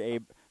covered a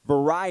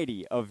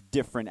variety of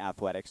different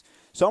athletics.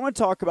 So I want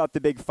to talk about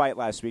the big fight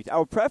last week. I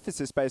will preface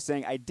this by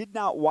saying I did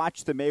not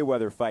watch the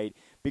Mayweather fight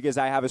because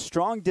I have a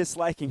strong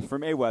disliking for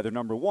Mayweather,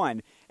 number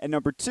one. And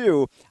number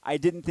two, I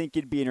didn't think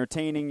it'd be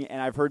entertaining,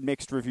 and I've heard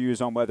mixed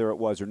reviews on whether it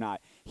was or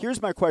not.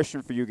 Here's my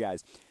question for you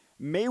guys.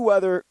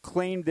 Mayweather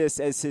claimed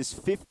this as his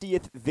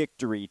 50th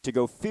victory to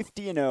go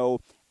 50-0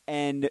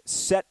 and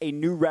set a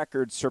new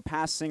record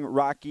surpassing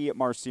Rocky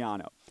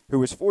Marciano, who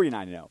was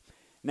 49-0.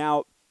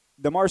 Now,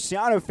 the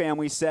Marciano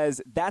family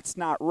says that's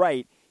not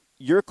right.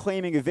 You're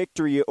claiming a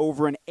victory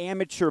over an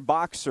amateur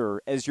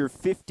boxer as your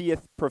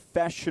 50th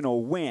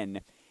professional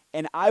win.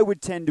 And I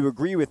would tend to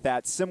agree with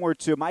that. Similar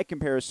to my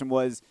comparison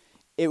was,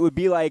 it would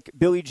be like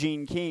Billie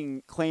Jean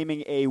King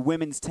claiming a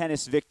women's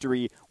tennis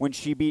victory when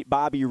she beat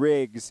Bobby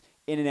Riggs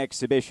in an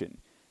exhibition.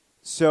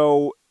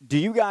 So do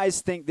you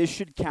guys think this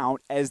should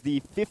count as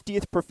the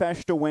 50th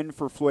professional win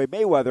for Floyd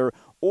Mayweather,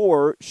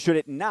 or should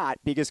it not,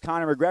 because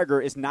Conor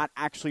McGregor is not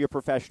actually a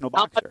professional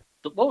boxer?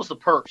 What was the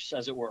purse,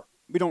 as it were?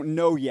 We don't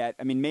know yet.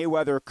 I mean,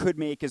 Mayweather could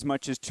make as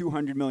much as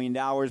 $200 million.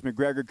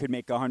 McGregor could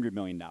make $100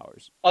 million.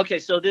 Okay,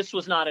 so this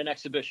was not an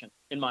exhibition,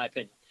 in my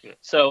opinion. Yeah.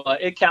 So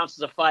it counts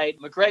as a fight.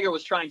 McGregor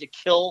was trying to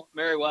kill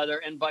Mayweather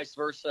and vice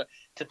versa.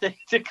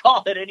 To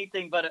call it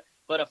anything but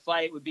a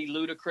fight would be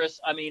ludicrous.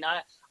 I mean,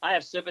 I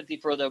have sympathy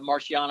for the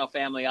Marciano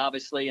family,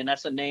 obviously, and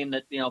that's a name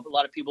that, a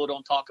lot of people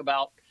don't talk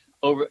about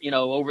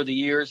over the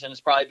years, and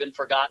it's probably been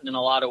forgotten in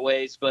a lot of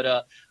ways.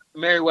 But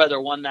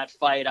Mayweather won that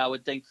fight, I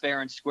would think, fair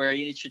and square.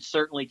 It should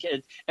certainly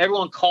 –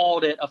 everyone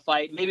called it a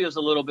fight. Maybe it was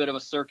a little bit of a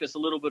circus, a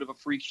little bit of a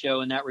freak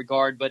show in that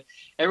regard, but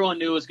everyone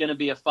knew it was going to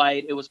be a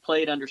fight. It was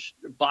played under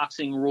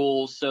boxing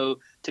rules, so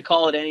to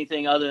call it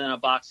anything other than a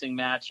boxing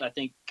match, I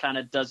think kind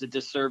of does a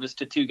disservice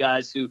to two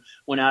guys who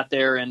went out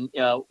there and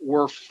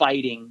were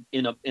fighting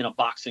in a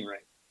boxing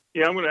ring.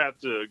 Yeah, I'm going to have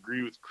to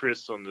agree with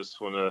Chris on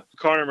this one.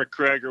 Conor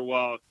McGregor,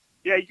 while,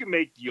 yeah, you can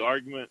make the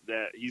argument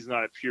that he's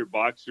not a pure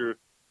boxer,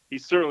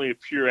 he's certainly a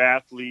pure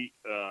athlete.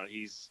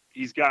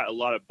 He's got a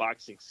lot of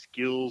boxing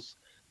skills,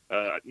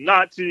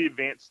 not to the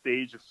advanced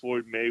stage of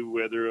Floyd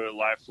Mayweather, a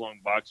lifelong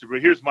boxer.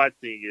 But here's my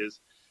thing is,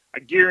 I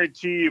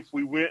guarantee if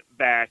we went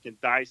back and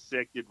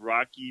dissected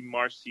Rocky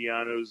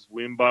Marciano's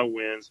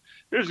win-by-wins,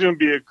 there's going to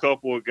be a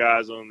couple of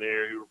guys on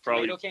there who are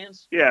probably tomato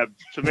cans. Yeah,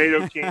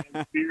 tomato cans,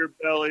 beer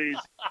bellies.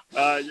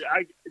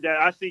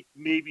 I think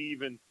maybe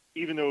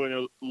even though in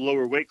a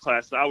lower weight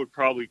class, I would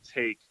probably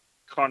take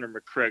Conor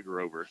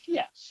McGregor over.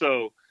 Yeah.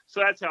 So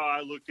that's how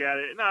I look at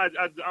it, and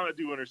I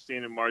do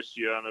understand in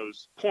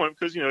Marciano's point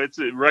because it's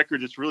a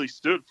record that's really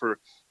stood for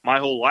my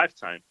whole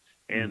lifetime,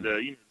 and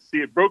see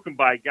it broken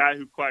by a guy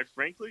who, quite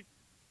frankly,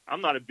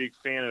 I'm not a big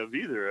fan of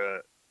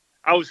either.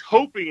 I was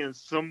hoping in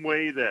some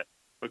way that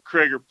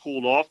McGregor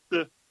pulled off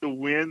the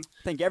win.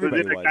 I think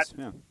everybody was.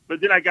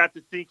 But then I got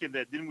to thinking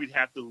that then we'd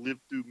have to live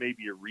through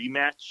maybe a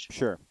rematch.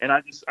 Sure. And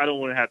I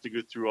don't want to have to go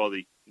through all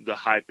the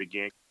hype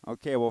again.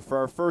 Okay, well, for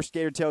our first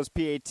Gator Tales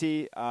PAT,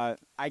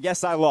 I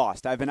guess I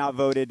lost. I've been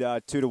outvoted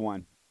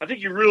 2-1. I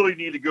think you really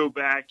need to go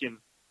back and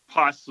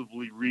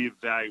possibly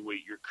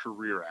reevaluate your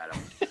career, Adam.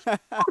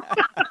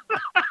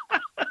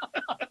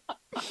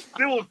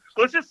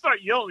 Let's just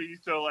start yelling at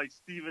each other like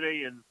Stephen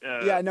A. and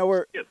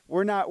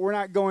we're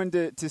not going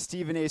to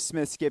Stephen A.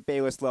 Smith, Skip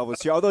Bayless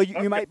levels here. Although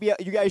you might be,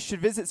 you guys should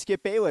visit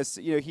Skip Bayless.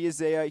 He's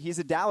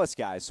a Dallas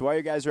guy. So while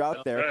you guys are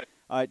out there,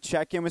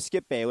 check in with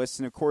Skip Bayless,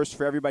 and of course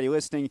for everybody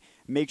listening,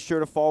 make sure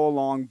to follow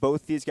along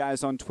both these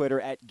guys on Twitter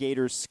at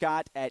Gators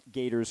Scott, at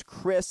Gators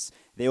Chris.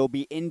 They will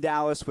be in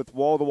Dallas with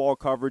wall-to-wall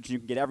coverage. You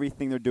can get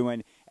everything they're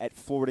doing at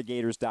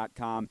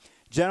FloridaGators.com.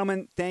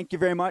 Gentlemen, thank you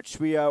very much.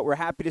 We're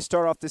happy to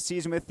start off the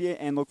season with you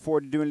and look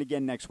forward to doing it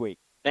again next week.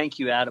 Thank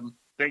you, Adam.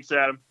 Thanks,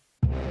 Adam.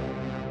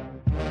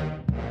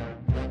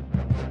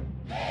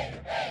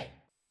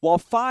 While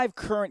 5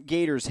 current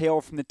Gators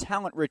hail from the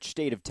talent-rich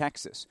state of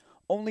Texas,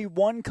 only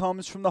one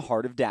comes from the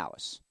heart of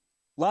Dallas.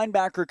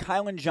 Linebacker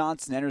Kylan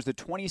Johnson enters the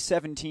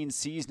 2017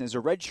 season as a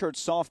redshirt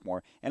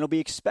sophomore and will be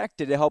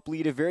expected to help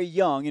lead a very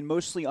young and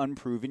mostly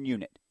unproven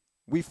unit.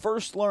 We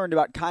first learned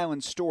about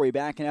Kylan's story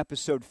back in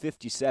episode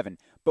 57,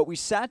 but we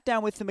sat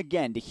down with him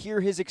again to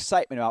hear his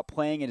excitement about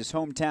playing in his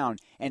hometown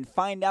and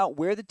find out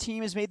where the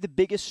team has made the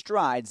biggest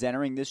strides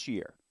entering this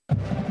year.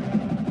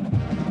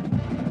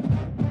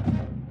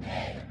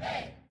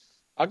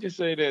 I can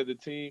say that the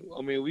team,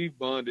 we've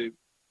bonded,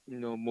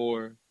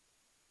 more,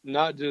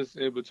 not just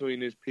in between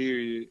this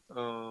period,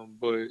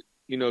 but,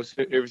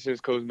 ever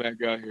since Coach Mack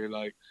got here,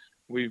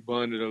 we've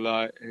bonded a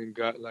lot and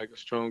got, a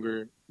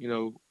stronger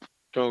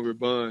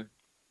bond.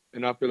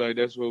 And I feel like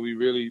that's what we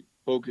really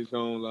focus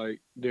on,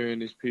 during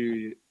this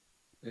period.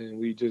 And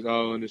we just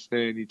all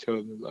understand each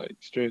other,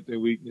 strengths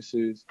and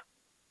weaknesses,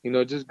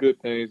 just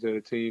good things that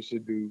a team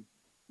should do.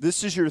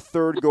 This is your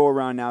third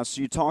go-around now,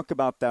 so you talk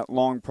about that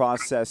long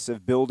process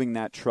of building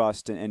that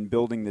trust and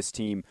building this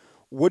team.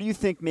 What do you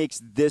think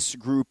makes this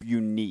group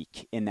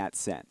unique in that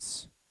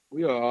sense?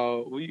 We are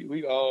all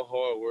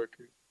hard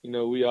workers.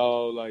 We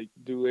all,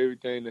 do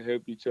everything to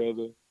help each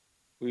other.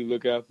 We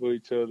look out for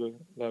each other.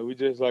 We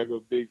just like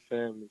a big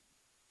family.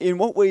 In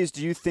what ways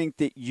do you think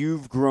that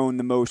you've grown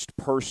the most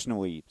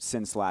personally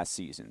since last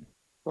season?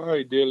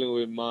 Probably dealing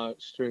with my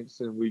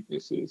strengths and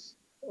weaknesses.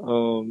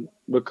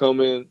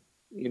 Becoming,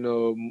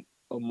 a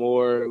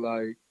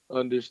more,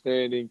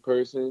 understanding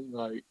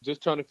person.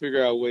 Just trying to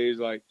figure out ways,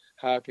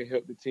 how I can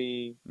help the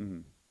team. Mm-hmm.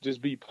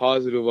 Just be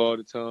positive all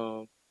the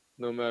time,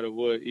 no matter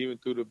what. Even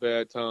through the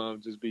bad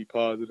times, just be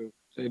positive.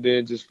 And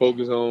then just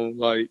focus on,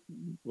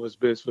 what's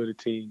best for the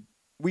team.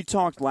 We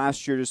talked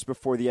last year just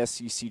before the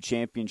SEC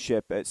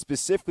championship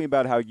specifically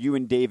about how you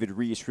and David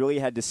Reese really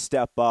had to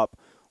step up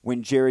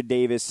when Jared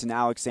Davis and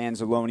Alex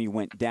Anzalone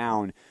went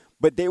down,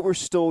 but they were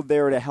still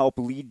there to help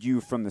lead you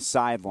from the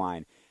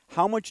sideline.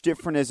 How much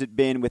different has it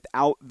been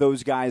without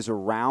those guys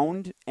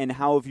around, and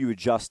how have you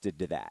adjusted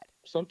to that?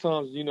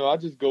 Sometimes, I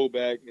just go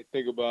back and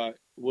think about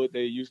what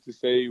they used to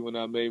say when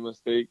I made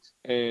mistakes,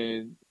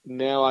 and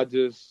now I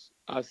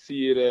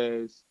see it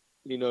as,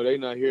 they're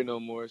not here no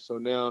more, so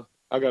now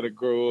I got to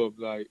grow up.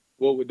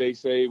 What would they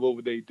say? What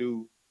would they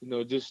do?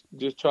 Just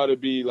try to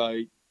be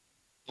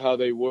how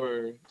they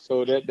were.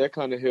 So that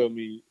kind of helped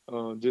me.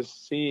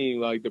 Just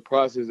seeing the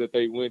process that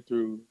they went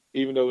through,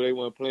 even though they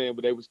weren't playing,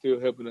 but they were still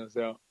helping us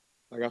out.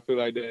 I feel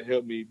like that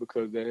helped me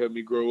because that helped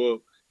me grow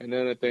up. And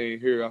then the thing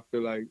here, I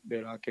feel like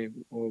that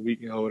we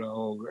can hold our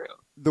own ground.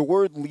 The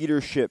word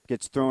leadership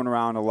gets thrown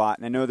around a lot,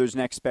 and I know there's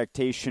an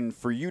expectation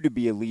for you to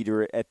be a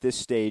leader at this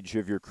stage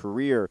of your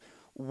career.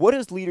 What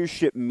does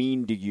leadership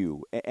mean to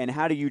you, and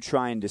how do you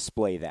try and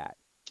display that?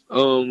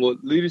 What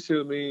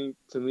leadership means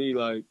to me,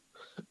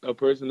 a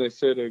person that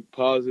set a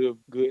positive,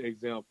 good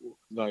example.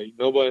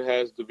 Nobody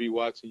has to be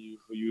watching you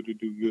for you to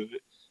do good.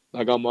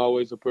 I'm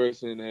always a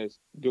person that's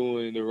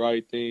doing the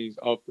right things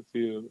off the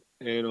field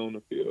and on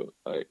the field.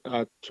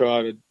 I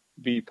try to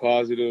be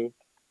positive,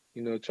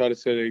 try to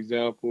set an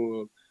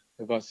example of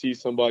if I see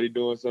somebody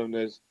doing something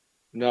that's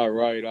not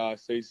right, I'll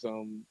say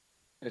something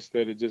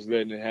instead of just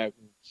letting it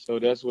happen. So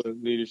that's what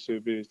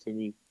leadership is to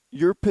me.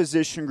 Your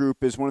position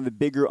group is one of the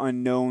bigger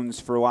unknowns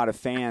for a lot of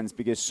fans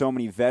because so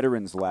many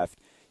veterans left.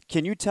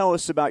 Can you tell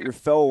us about your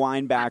fellow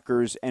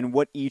linebackers and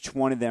what each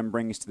one of them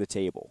brings to the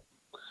table?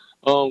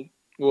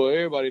 Well,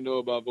 everybody know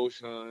about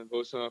Voshon.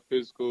 Voshon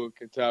physical,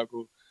 can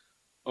tackle.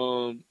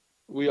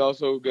 We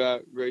also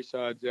got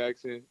Rayshad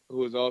Jackson,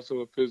 who is also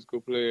a physical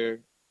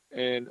player,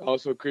 and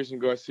also Christian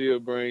Garcia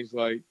brings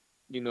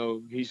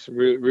he's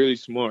really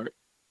smart,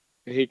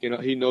 and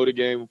he know the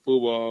game of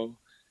football,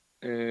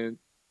 and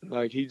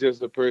like he's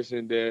just a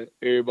person that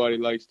everybody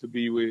likes to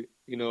be with,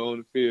 on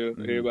the field.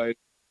 Mm-hmm. Everybody,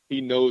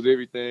 he knows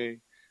everything.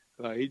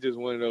 Like he's just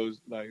one of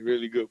those like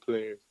really good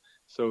players.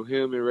 So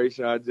him and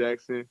Rayshad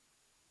Jackson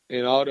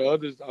and all the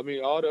others. I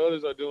mean, all the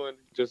others are doing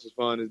just as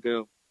fine as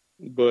them.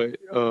 But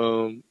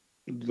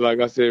like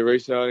I said,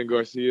 Rayshad and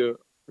Garcia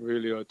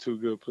really are two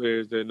good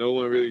players that no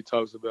one really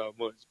talks about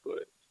much.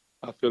 But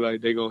I feel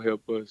like they're gonna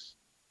help us,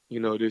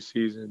 this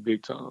season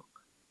big time.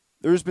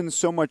 There's been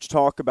so much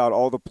talk about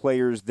all the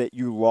players that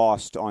you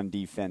lost on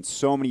defense,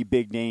 so many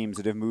big names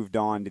that have moved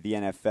on to the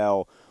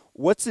NFL.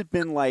 What's it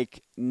been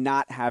like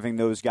not having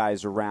those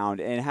guys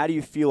around, and how do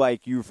you feel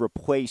like you've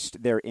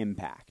replaced their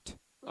impact?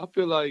 I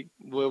feel like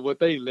what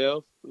they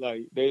left,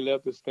 like they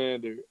left the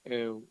standard,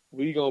 and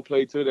we gonna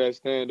play to that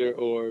standard,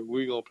 or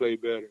we gonna play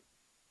better,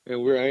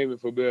 and we're aiming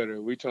for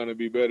better. We trying to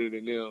be better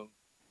than them.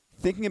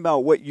 Thinking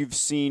about what you've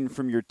seen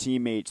from your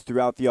teammates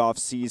throughout the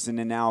offseason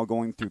and now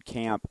going through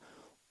camp,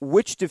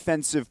 which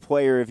defensive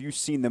player have you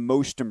seen the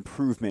most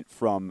improvement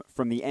from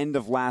the end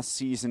of last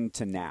season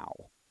to now?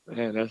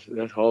 Man,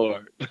 that's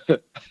hard.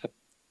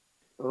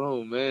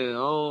 Oh man,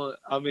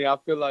 I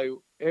feel like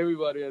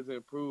everybody has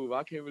improved.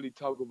 I can't really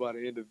talk about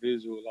an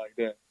individual like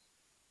that,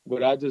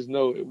 but I just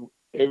know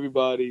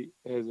everybody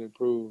has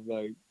improved.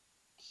 Like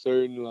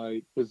certain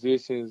like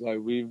positions, like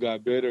we've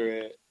got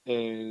better at,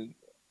 and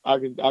I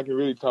can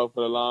really talk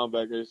for the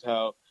linebackers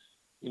how,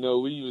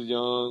 we was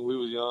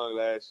young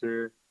last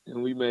year,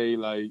 and we made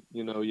like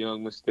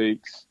young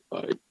mistakes,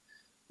 like,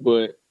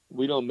 but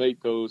we don't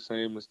make those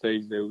same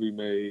mistakes that we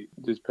made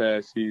this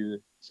past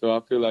season. So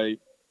I feel like.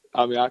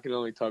 I mean, I can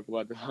only talk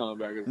about the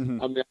linebackers.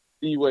 Mm-hmm. I mean, I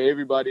see what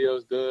everybody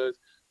else does,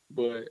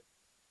 but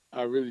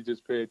I really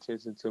just pay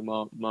attention to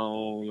my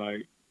own,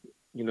 like,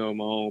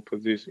 my own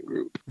position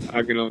group.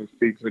 I can only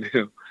speak for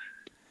them.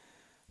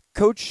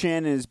 Coach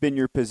Shannon has been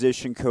your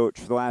position coach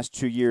for the last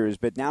 2 years,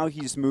 but now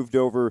he's moved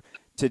over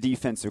to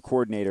defensive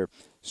coordinator.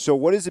 So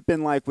what has it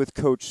been like with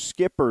Coach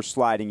Skipper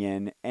sliding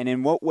in, and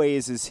in what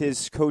ways is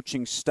his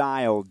coaching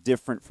style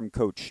different from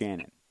Coach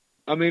Shannon?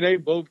 I mean, they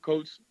both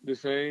coach the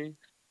same.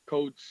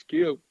 Coach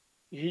Skip,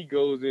 he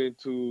goes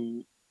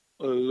into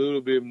a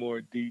little bit more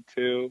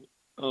detail.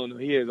 I don't know.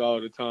 He has all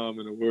the time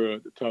in the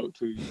world to talk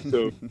to you.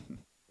 So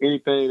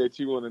anything that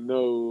you want to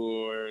know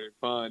or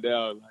find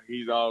out, like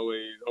he's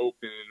always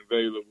open and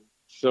available.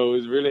 So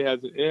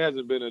it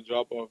hasn't been a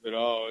drop off at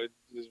all.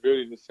 It's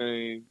really the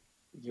same.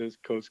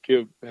 Just Coach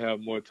Skip have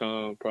more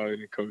time probably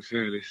than Coach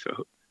Shannon.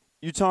 So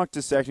you talked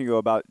a second ago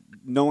about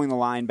knowing the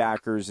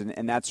linebackers,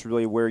 and that's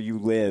really where you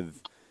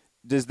live.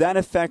 Does that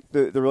affect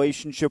the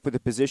relationship with the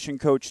position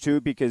coach too?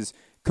 Because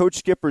Coach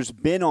Skipper's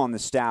been on the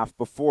staff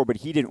before, but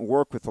he didn't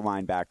work with the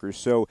linebackers.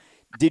 So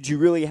did you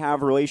really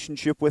have a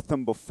relationship with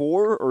them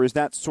before, or is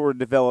that sort of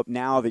developed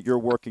now that you're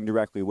working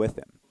directly with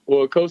him?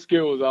 Well, Coach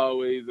Skipper was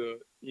always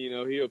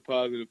he a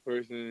positive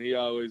person. He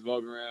always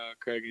walking around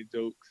cracking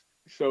jokes.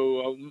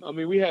 So, I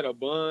mean, we had a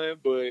bond,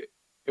 but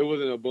it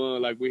wasn't a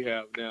bond like we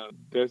have now.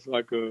 That's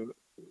like a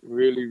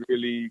really,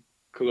 really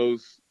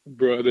close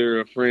brother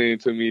or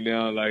friend to me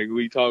now. Like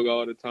we talk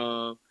all the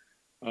time.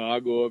 I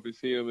go up and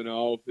see him in the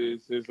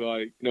office. It's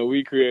like,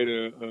 we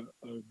created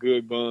a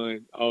good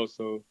bond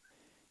also.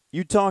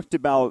 You talked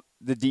about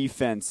the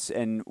defense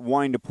and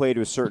wanting to play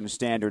to a certain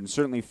standard, and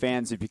certainly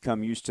fans have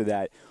become used to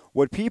that.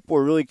 What people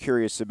are really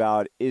curious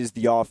about is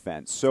the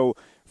offense. So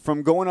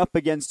from going up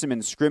against them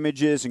in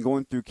scrimmages and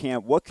going through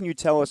camp, what can you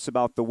tell us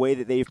about the way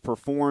that they've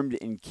performed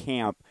in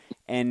camp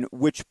and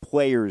which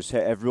players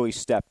have really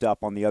stepped up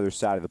on the other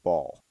side of the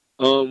ball?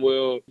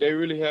 Well, they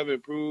really have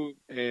improved,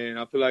 and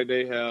I feel like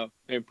they have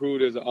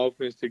improved as an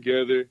offense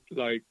together.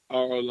 Like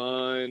our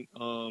line,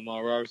 our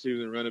wide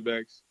receivers and running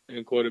backs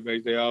and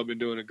quarterbacks, they all been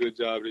doing a good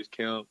job this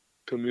camp,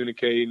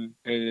 communicating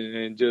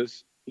and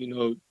just,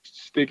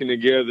 sticking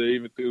together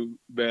even through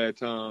bad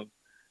times.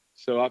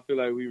 So I feel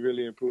like we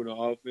really improved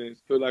our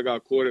offense. I feel like our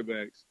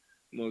quarterbacks,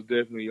 most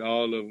definitely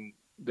all of them,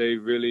 they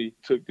really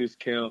took this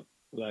camp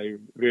like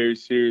very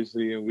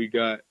seriously, and we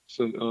got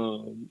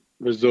some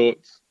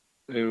results,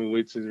 and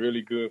which is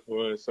really good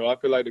for us. So I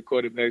feel like the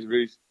quarterbacks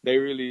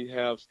really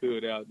have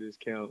stood out this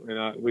camp, and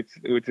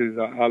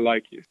I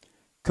like it.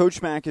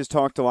 Coach Mack has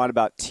talked a lot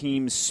about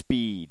team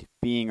speed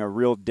being a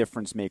real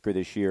difference maker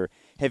this year.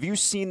 Have you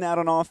seen that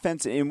on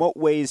offense? In what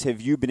ways have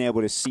you been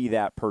able to see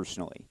that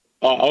personally?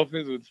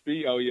 Offense with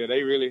speed, oh yeah,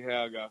 they really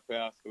have got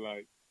faster.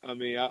 Like, I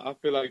mean, I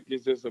feel like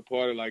it's just a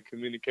part of like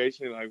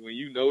communication. Like when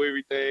you know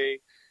everything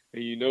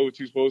and you know what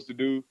you're supposed to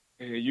do,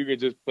 and you can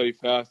just play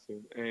faster.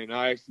 And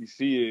I actually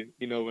see it,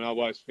 when I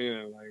watch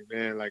film. Like,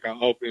 man, like our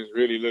offense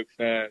really look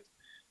fast.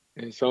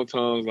 And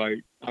sometimes, like,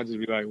 I just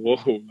be like, whoa,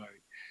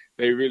 like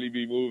they really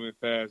be moving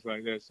fast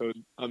like that. So,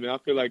 I mean, I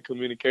feel like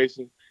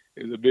communication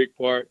is a big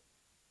part.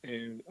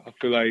 And I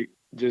feel like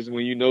just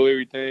when you know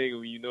everything and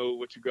when you know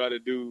what you got to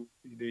do,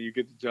 then you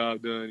get the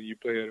job done and you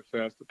play at a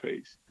faster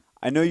pace.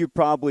 I know you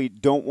probably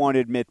don't want to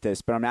admit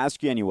this, but I'm going to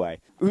ask you anyway.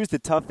 Who's the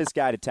toughest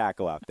guy to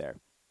tackle out there?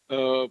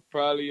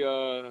 Probably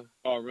our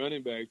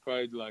running back,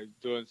 probably like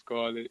Jordan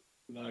Scarlett.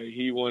 Like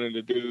he one of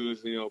the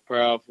dudes,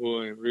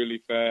 powerful and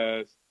really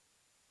fast.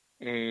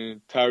 And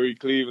Tyree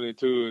Cleveland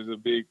too is a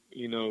big,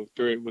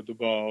 threat with the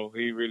ball.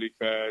 He really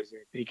fast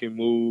and he can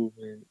move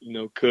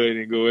and cut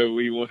and go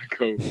wherever he want to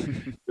go.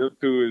 Them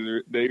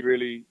two they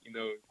really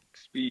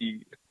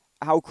speed.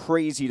 How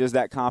crazy does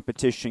that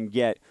competition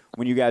get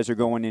when you guys are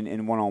going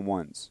in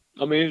one-on-ones?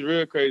 I mean, it's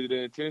real crazy.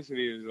 The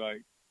intensity is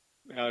like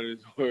out of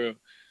this world.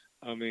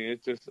 I mean,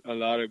 it's just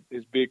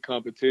it's big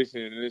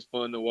competition and it's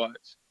fun to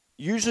watch.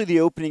 Usually the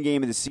opening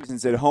game of the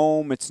season's at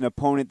home. It's an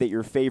opponent that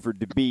you're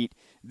favored to beat.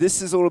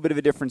 This is a little bit of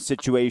a different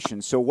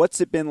situation. So what's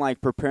it been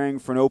like preparing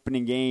for an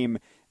opening game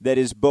that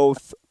is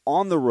both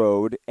on the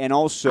road and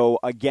also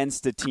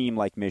against a team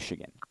like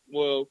Michigan?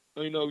 Well,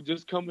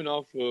 just coming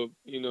off of,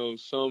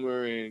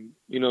 summer and,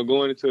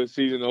 going into a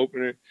season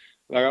opener,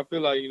 like I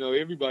feel like,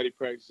 everybody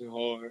practicing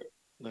hard.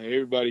 Like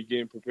everybody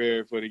getting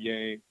prepared for the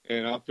game.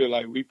 And I feel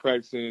like we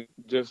practicing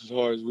just as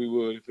hard as we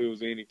would if it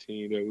was any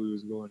team that we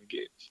was going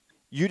against.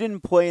 You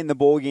didn't play in the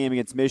bowl game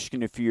against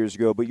Michigan a few years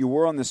ago, but you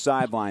were on the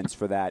sidelines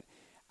for that.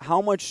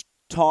 How much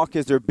talk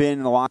has there been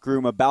in the locker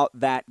room about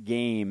that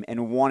game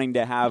and wanting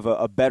to have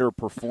a better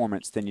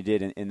performance than you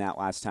did in that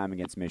last time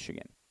against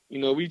Michigan?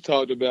 We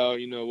talked about,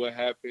 what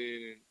happened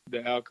and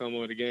the outcome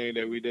of the game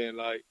that we didn't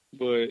like.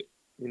 But,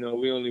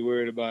 we only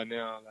worried about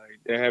now. Like,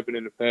 that happened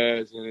in the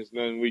past, and there's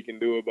nothing we can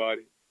do about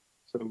it.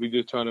 So we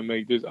just trying to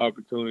make this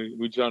opportunity.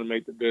 We're trying to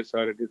make the best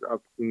out of this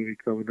opportunity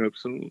coming up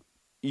soon.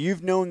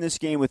 You've known this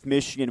game with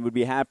Michigan would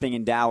be happening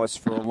in Dallas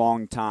for a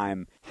long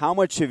time. How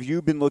much have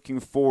you been looking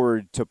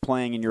forward to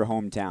playing in your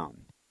hometown?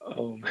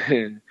 Oh,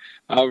 man.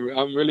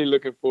 I'm really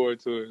looking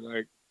forward to it.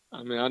 Like,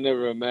 I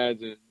never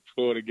imagined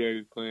Florida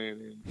Gators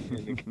playing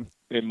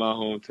in my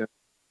hometown.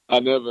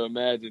 I never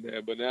imagined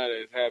that, but now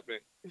that it's happened,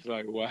 it's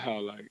like, wow.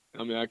 Like,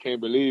 I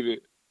can't believe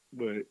it,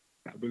 but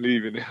I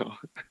believe it now.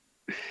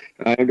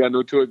 I ain't got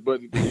no choice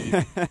but to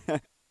believe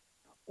it.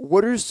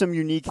 What are some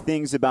unique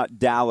things about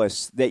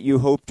Dallas that you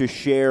hope to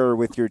share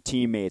with your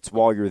teammates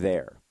while you're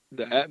there?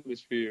 The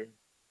atmosphere,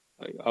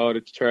 like all the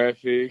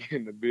traffic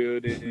and the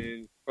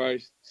building,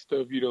 probably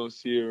stuff you don't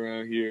see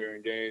around here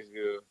in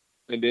Gainesville.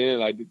 And then,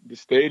 like, the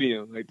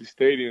stadium. Like, the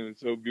stadium is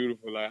so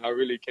beautiful. Like, I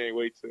really can't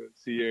wait to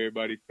see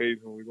everybody's face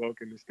when we walk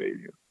in the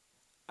stadium.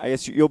 I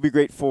guess you'll be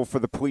grateful for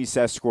the police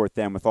escort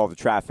then with all the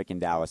traffic in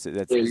Dallas.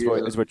 That's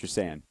what you're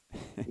saying.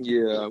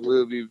 Yeah,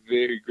 we'll be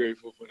very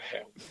grateful for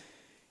that.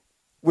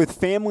 With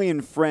family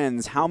and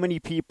friends, how many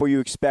people are you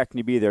expecting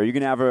to be there? Are you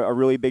going to have a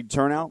really big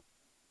turnout?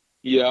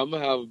 Yeah, I'm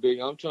going to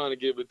have I'm trying to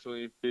get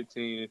between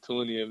 15 and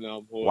 20 of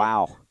them.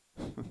 Wow.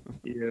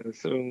 Yeah,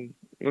 so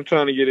I'm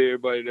trying to get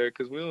everybody there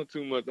because we don't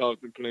too much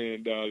often play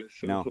in Dallas.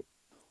 So. No.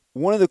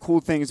 One of the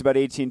cool things about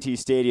AT&T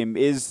Stadium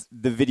is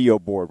the video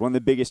board, one of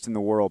the biggest in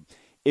the world.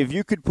 If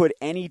you could put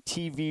any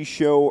TV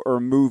show or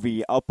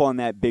movie up on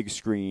that big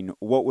screen,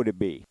 what would it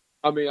be?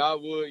 I would,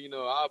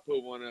 I'll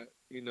put one of,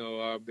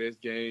 our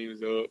best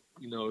games up,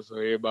 so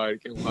everybody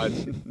can watch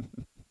it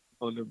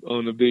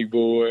on the big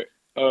board.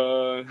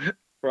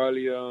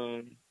 Probably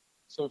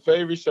some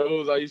favorite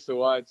shows I used to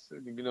watch,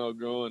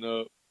 growing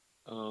up.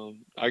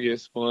 I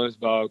guess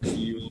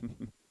SpongeBob.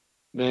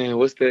 Man,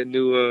 what's that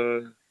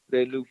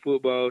new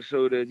football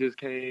show that just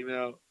came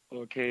out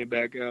or came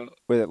back out?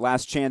 Was it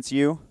Last Chance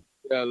U?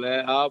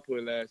 Yeah, I'll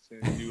put Last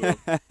Chance U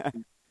up.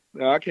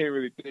 Now, I can't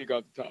really think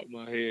off the top of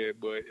my head,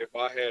 but if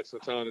I had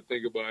some time to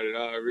think about it,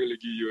 I'd really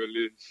give you a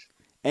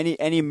list.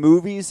 Any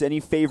movies,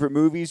 any favorite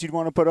movies you'd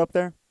want to put up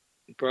there?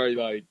 Probably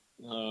like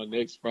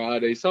next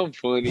Friday, something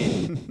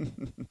funny.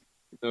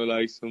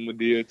 Like some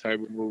Madea type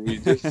of movie,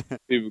 just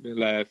people can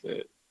laugh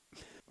at.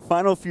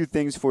 Final few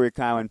things for you,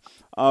 Kylan.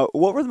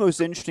 What were the most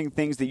interesting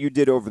things that you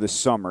did over the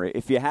summer?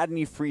 If you had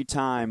any free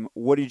time,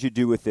 what did you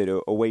do with it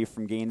away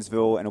from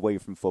Gainesville and away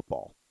from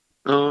football?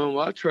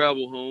 I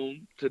traveled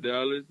home to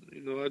Dallas.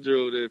 I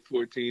drove that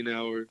 14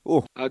 hours.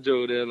 Ooh. I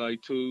drove there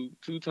like two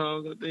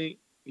times, I think.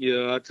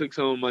 Yeah, I took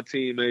some of my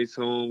teammates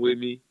home with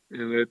me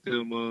and let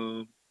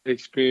them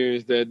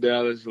experience that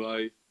Dallas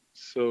life.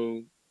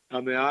 So, I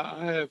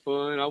had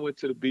fun. I went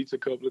to the beach a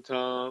couple of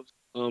times.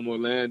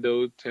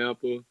 Orlando,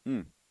 Tampa.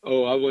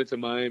 Oh, I went to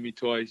Miami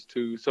twice,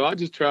 too. So I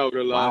just traveled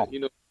a lot. Wow.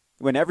 You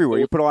went everywhere.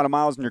 You put a lot of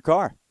miles in your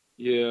car.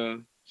 Yeah.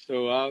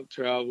 So I've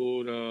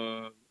traveled,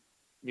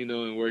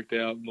 and worked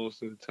out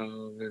most of the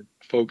time and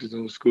focused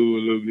on school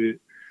a little bit.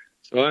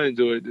 So I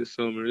enjoyed this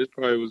summer. This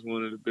probably was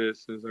one of the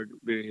best since I've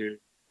been here.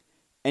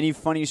 Any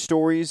funny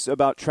stories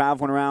about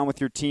traveling around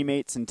with your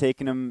teammates and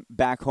taking them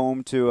back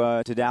home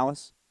to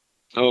Dallas?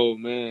 Oh,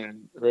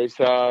 man.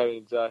 Rashad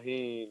and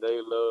Jaheim, they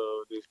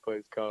love this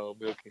place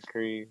called Milk and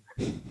Cream.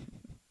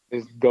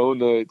 It's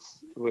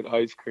donuts with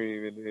ice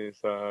cream in the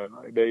inside.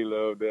 Like, they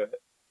love that.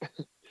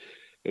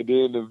 And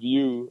then the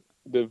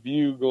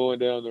view going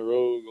down the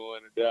road,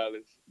 going to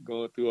Dallas,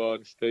 going through all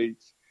the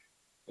states.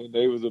 and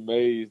they was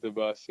amazed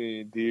about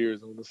seeing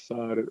deers on the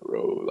side of the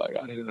road. Like,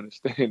 I didn't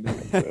understand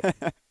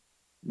that.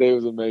 They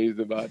was amazed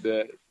about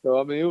that. So,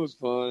 I mean, it was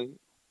fun.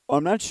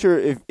 I'm not sure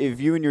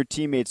if you and your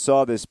teammates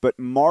saw this, but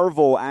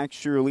Marvel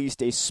actually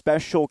released a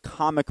special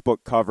comic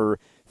book cover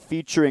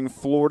featuring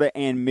Florida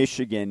and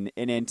Michigan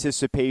in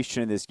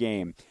anticipation of this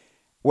game.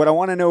 What I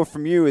want to know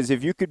from you is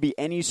if you could be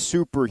any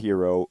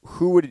superhero,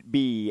 who would it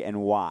be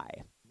and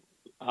why?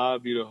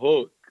 I'd be the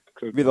Hulk.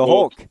 Be the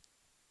Hulk.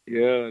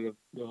 Yeah,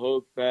 the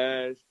Hulk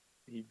fast.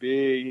 He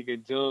big. He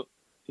can jump.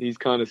 He's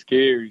kind of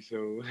scary,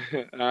 so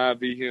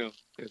I'd be him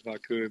if I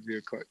could be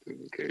a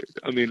cartoon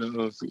character. I mean, a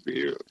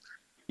superhero.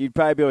 You'd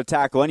probably be able to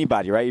tackle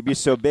anybody, right? You'd be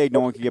so big,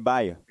 no one could get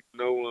by you.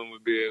 No one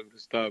would be able to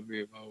stop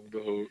me if I was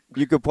the Hulk.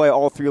 You could play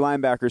all 3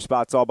 linebacker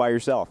spots all by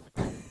yourself.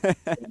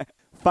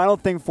 Final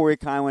thing for you,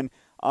 Kylan.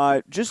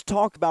 Just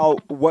talk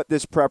about what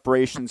this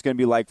preparation is going to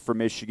be like for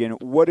Michigan.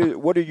 What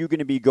are you going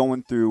to be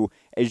going through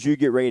as you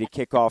get ready to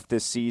kick off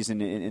this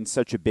season in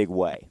such a big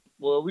way?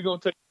 Well, we're going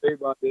to take it day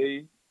by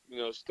day,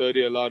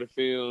 study a lot of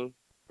film,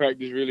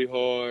 practice really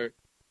hard,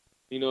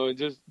 and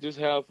just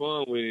have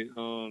fun with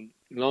it.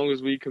 As long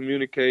as we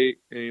communicate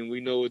and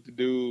we know what to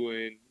do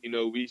and,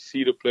 we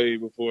see the play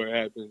before it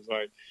happens,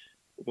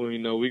 we're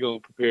going to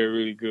prepare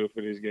really good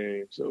for this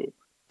game. So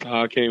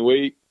I can't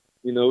wait.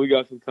 We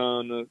got some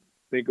time to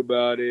think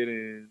about it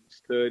and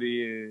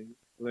study and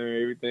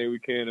learn everything we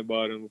can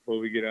about them before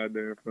we get out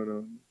there in front of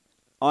them.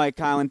 All right,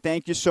 Kylan,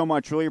 thank you so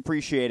much. Really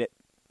appreciate it.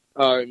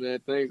 All right, man.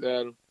 Thanks,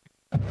 Adam.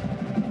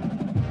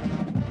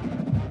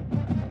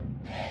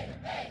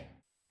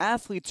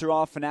 Athletes are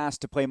often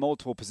asked to play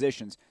multiple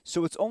positions,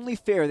 so it's only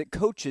fair that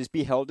coaches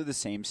be held to the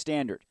same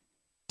standard.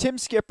 Tim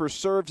Skipper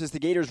served as the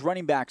Gators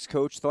running backs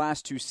coach the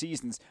last 2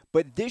 seasons,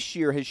 but this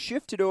year has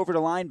shifted over to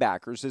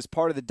linebackers as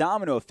part of the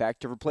domino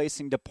effect of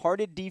replacing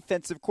departed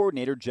defensive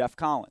coordinator Jeff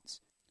Collins.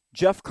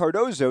 Jeff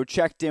Cardozo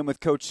checked in with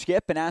Coach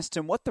Skip and asked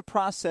him what the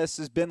process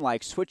has been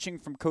like switching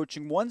from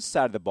coaching one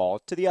side of the ball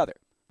to the other.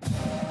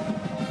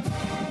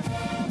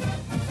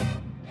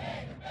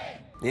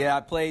 Yeah,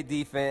 I played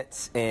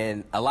defense,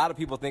 and a lot of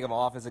people think I'm an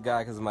offensive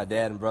guy because of my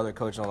dad and brother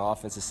coaching on the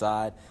offensive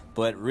side.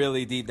 But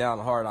really, deep down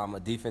the heart, I'm a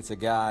defensive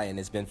guy, and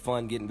it's been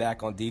fun getting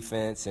back on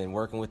defense and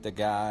working with the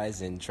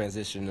guys and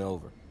transitioning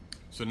over.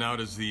 So now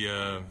does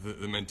the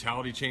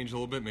mentality change a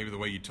little bit? Maybe the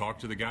way you talk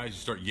to the guys, you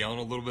start yelling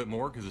a little bit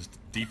more because it's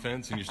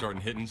defense and you're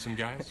starting hitting some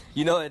guys?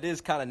 It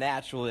is kind of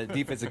natural that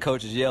defensive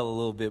coaches yell a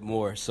little bit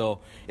more. So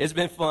it's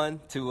been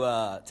fun to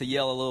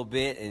yell a little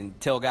bit and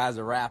tell guys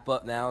to wrap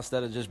up now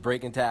instead of just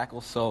breaking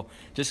tackles. So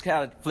just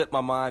kind of flip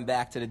my mind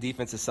back to the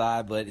defensive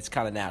side, but it's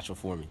kind of natural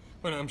for me.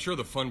 But I'm sure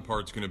the fun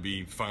part's going to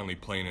be finally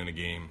playing in a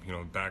game.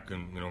 Back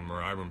in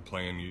where I've been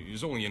playing,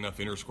 there's only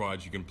enough inter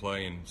squads you can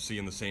play and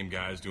seeing the same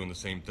guys doing the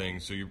same thing.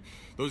 So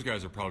those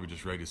guys are probably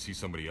just ready to see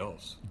somebody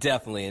else.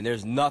 Definitely, and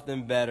there's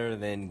nothing better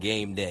than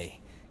game day.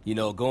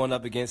 Going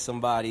up against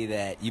somebody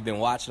that you've been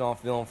watching on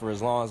film for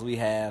as long as we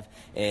have,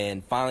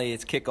 and finally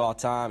it's kickoff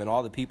time and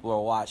all the people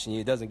are watching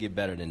you. It doesn't get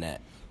better than that.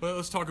 Well,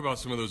 let's talk about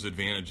some of those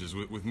advantages.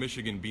 With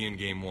Michigan being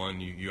game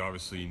one, you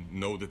obviously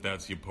know that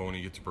that's the opponent.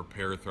 You get to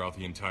prepare throughout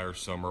the entire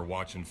summer,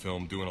 watching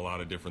film, doing a lot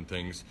of different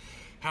things.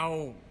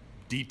 How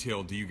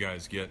detailed do you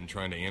guys get in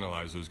trying to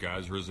analyze those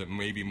guys, or is it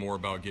maybe more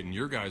about getting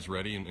your guys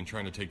ready and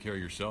trying to take care of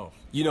yourself?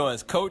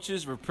 As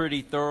coaches, we're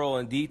pretty thorough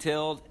and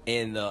detailed,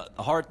 and the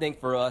hard thing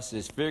for us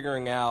is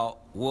figuring out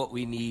what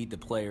we need the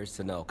players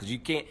to know. Because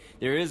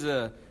there is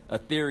a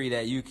theory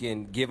that you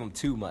can give them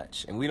too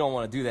much, and we don't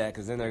want to do that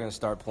because then they're going to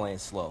start playing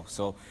slow.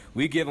 So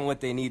we give them what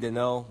they need to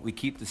know. We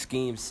keep the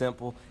scheme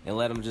simple and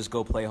let them just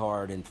go play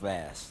hard and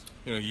fast.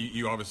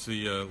 You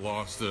obviously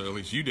lost, at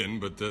least you didn't,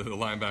 but the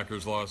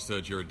linebackers lost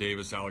Jared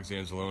Davis, Alex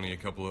Anzalone, a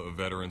couple of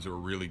veterans that were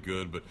really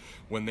good. But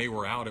when they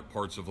were out at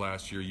parts of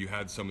last year, you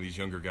had some of these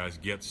younger guys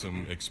get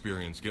some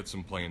experience, get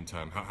some playing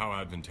time. How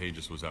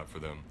advantageous was that for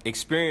them?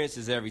 Experience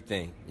is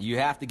everything. You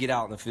have to get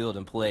out in the field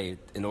and play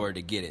in order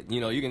to get it.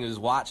 You can just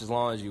watch as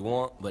long as you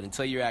want, but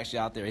until you're actually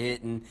out there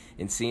hitting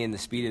and seeing the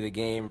speed of the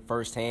game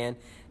firsthand,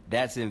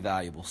 that's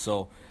invaluable.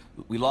 So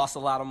we lost a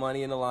lot of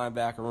money in the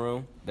linebacker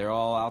room. They're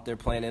all out there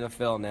playing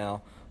NFL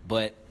now.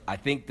 But I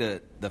think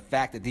the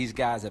fact that these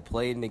guys have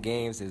played in the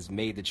games has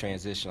made the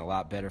transition a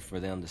lot better for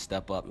them to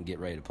step up and get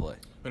ready to play.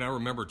 And I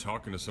remember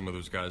talking to some of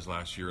those guys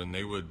last year, and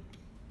they would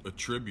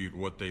attribute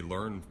what they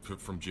learned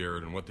from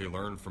Jared and what they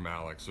learned from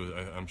Alex. So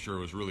I'm sure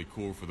it was really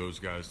cool for those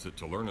guys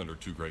to learn under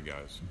 2 great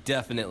guys.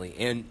 Definitely.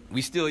 And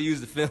we still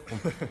use the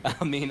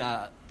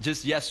film.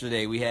 Just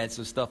yesterday we had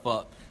some stuff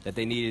up that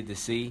they needed to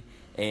see.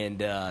 And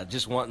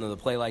just wanting them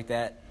to play like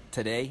that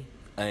today,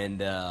 and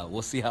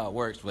we'll see how it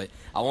works. But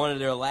I wanted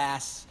their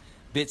last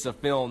bits of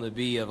film to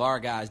be of our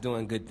guys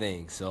doing good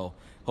things. So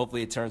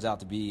hopefully it turns out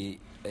to be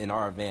in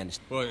our advantage.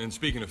 Well, and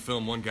speaking of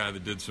film, one guy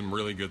that did some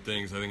really good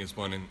things, I think it's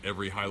fun in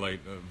every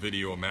highlight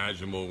video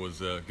imaginable, was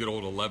good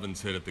old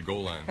 11's hit at the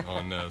goal line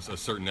on a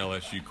certain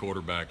LSU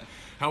quarterback.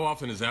 How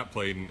often is that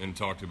played and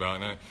talked about?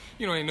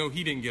 And I know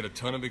he didn't get a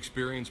ton of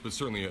experience, but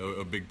certainly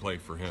a big play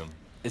for him.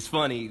 It's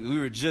funny, we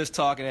were just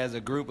talking as a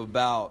group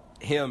about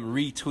him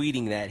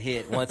retweeting that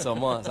hit once a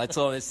month. I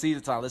told him it's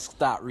season time. Let's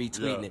stop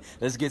retweeting it.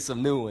 Let's get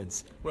some new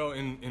ones. Well,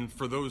 and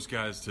for those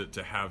guys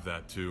to have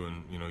that too,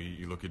 and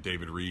you look at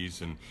David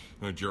Reese, and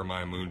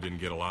Jeremiah Moon didn't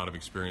get a lot of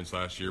experience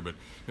last year, but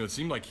it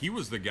seemed like he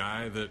was the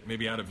guy that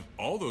maybe out of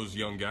all those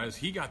young guys,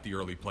 he got the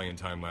early playing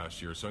time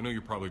last year. So I know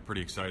you're probably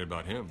pretty excited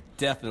about him.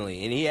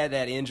 Definitely, and he had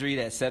that injury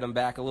that set him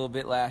back a little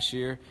bit last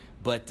year.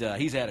 But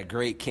he's had a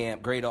great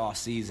camp, great off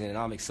season, and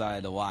I'm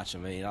excited to watch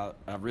him. I mean,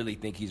 I really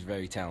think he's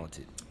very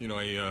talented. I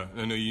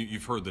know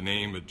you've heard the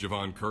name, but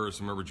Javon Curse.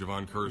 I remember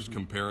Javon Curse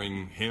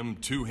comparing him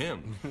to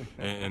him,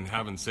 and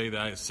having say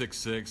that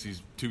 6'6",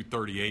 he's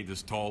 238,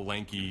 this tall,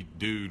 lanky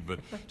dude. But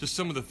just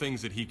some of the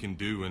things that he can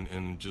do,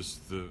 and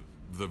just the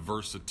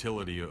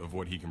versatility of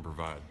what he can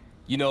provide.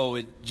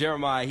 With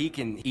Jeremiah, he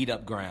can eat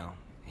up ground.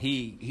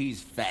 He's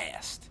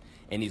fast,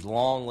 and he's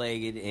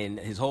long-legged, and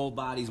his whole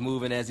body's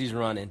moving as he's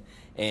running.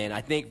 And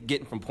I think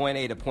getting from point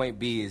A to point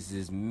B is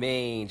his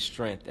main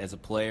strength as a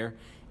player.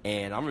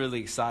 And I'm really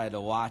excited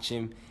to watch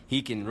him.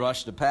 He can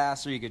rush the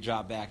passer. He could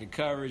drop back in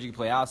coverage. He can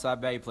play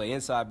outside back. He can play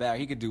inside back.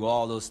 He could do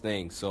all those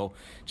things. So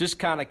just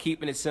kind of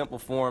keeping it simple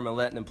for him and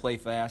letting him play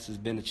fast has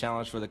been the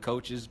challenge for the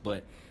coaches.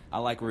 But I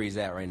like where he's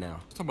at right now.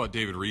 Let's talk about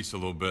David Reese a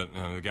little bit.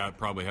 The guy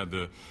probably had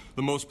the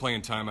most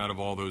playing time out of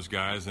all those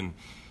guys. And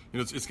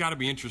it's got to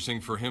be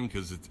interesting for him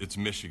because it's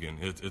Michigan.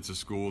 It's a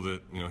school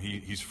that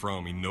he's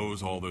from. He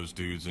knows all those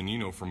dudes,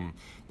 and from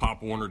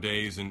Pop Warner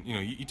days, and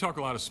you talk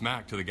a lot of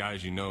smack to the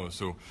guys you know.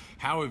 So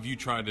how have you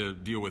tried to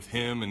deal with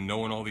him and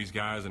knowing all these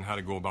guys and how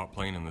to go about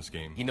playing in this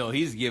game?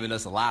 He's given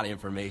us a lot of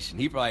information.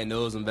 He probably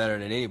knows them better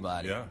than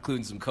anybody,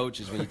 including some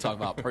coaches when you talk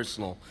about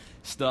personal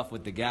stuff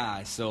with the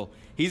guys. So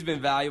he's been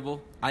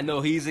valuable. I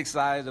know he's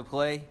excited to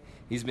play.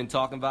 He's been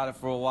talking about it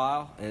for a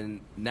while,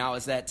 and now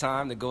it's that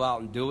time to go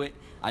out and do it.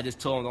 I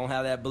just told him, don't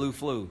have that blue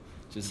flu.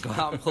 Just go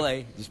out and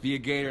play. Just be a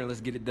Gator and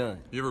let's get it done.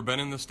 You ever been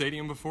in the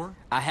stadium before?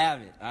 I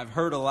haven't. I've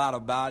heard a lot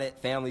about it.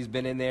 Family's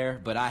been in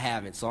there, but I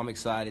haven't, so I'm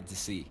excited to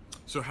see.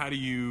 So how do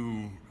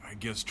you,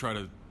 try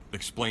to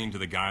explain to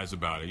the guys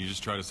about it? You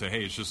just try to say,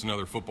 hey, it's just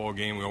another football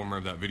game. We all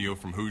remember that video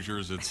from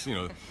Hoosiers. It's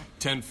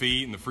 10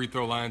 feet and the free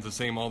throw line's the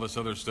same, all this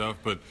other stuff.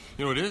 But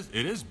it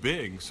is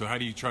big. So how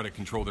do you try to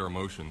control their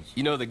emotions?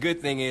 The good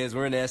thing is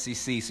we're in the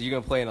SEC, so you're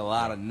going to play in a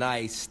lot of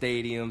nice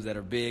stadiums that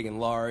are big and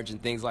large and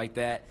things like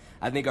that.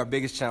 I think our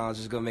biggest challenge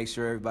is going to make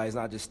sure everybody's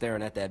not just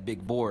staring at that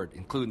big board,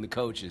 including the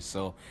coaches.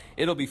 So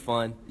it'll be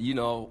fun.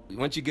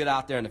 Once you get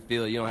out there in the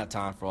field, you don't have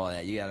time for all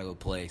that. You got to go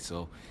play.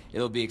 So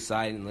it'll be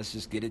exciting. Let's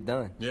just get it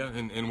done. Yeah,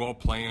 and while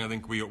playing, I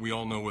think we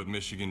all know what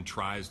Michigan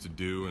tries to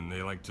do, and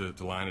they like to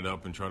line it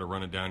up and try to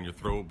run it down your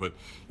throat. But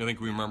I think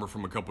we remember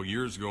from a couple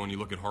years ago, and you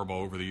look at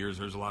Harbaugh over the years,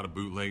 there's a lot of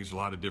bootlegs, a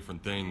lot of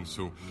different things.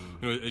 So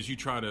as you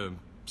try to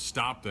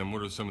stop them,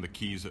 what are some of the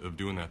keys of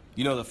doing that?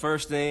 The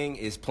first thing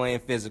is playing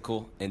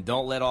physical, and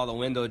don't let all the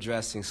window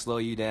dressing slow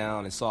you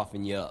down and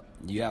soften you up.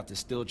 You have to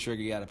still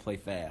trigger. You got to play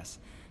fast.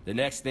 The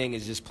next thing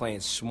is just playing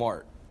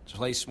smart.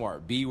 Play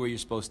smart. Be where you're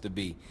supposed to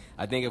be.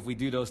 I think if we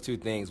do those two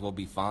things, we'll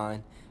be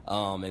fine.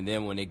 And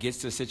then when it gets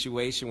to a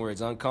situation where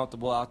it's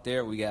uncomfortable out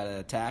there, we got to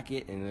attack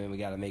it, and then we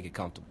got to make it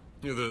comfortable.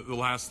 The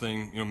last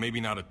thing,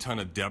 maybe not a ton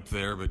of depth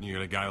there, but you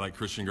got a guy like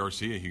Christian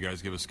Garcia you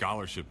guys give a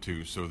scholarship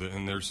to,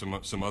 and there's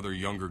some other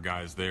younger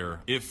guys there.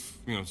 If,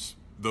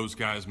 those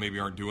guys maybe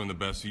aren't doing the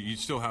best, you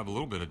still have a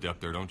little bit of depth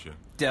there, don't you?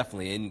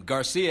 Definitely, and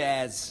Garcia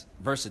adds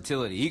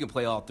versatility. He can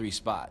play all three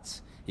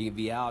spots. He can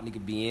be out and he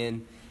can be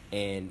in,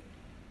 and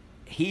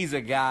he's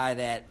a guy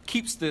that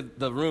keeps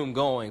the room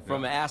going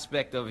from an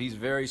aspect of he's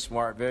very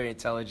smart, very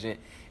intelligent,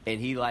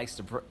 and he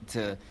likes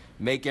to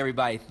make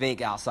everybody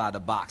think outside the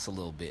box a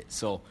little bit.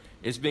 So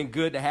it's been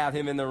good to have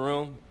him in the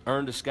room,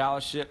 earned a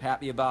scholarship,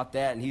 happy about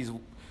that, and he's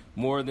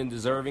more than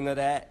deserving of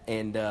that,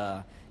 and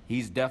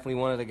he's definitely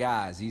one of the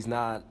guys. He's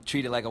not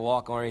treated like a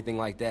walk-on or anything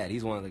like that.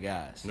 He's one of the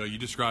guys. You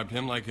described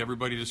him like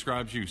everybody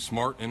describes you,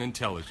 smart and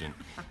intelligent.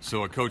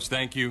 So, Coach,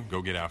 thank you.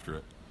 Go get after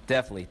it.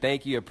 Definitely.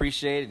 Thank you.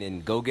 Appreciate it,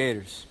 and go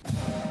Gators.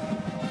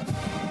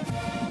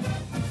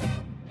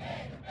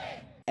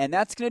 And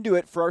that's going to do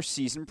it for our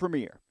season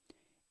premiere.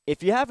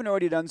 If you haven't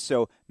already done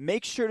so,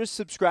 make sure to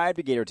subscribe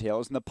to Gator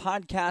Tales on the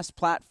podcast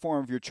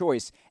platform of your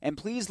choice, and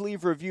please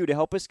leave a review to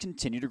help us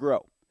continue to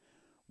grow.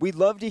 We'd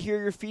love to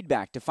hear your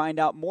feedback to find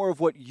out more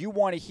of what you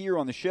want to hear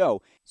on the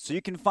show, so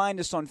you can find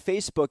us on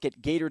Facebook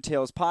at Gator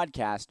Tales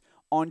Podcast,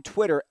 on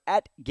Twitter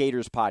at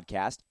Gators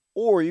Podcast,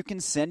 or you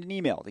can send an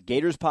email to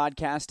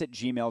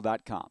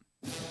gatorspodcast@gmail.com.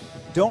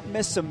 Don't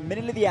miss a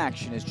minute of the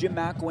action as Jim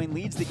McElwain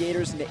leads the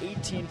Gators into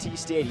AT&T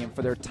Stadium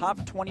for their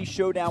Top 20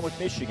 showdown with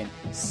Michigan,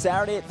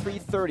 Saturday at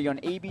 3:30 on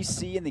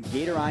ABC and the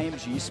Gator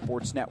IMG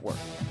Sports Network.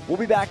 We'll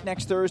be back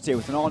next Thursday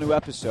with an all-new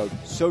episode,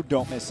 so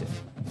don't miss it.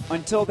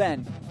 Until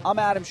then, I'm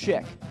Adam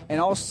Schick, and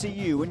I'll see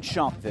you in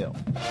Champville.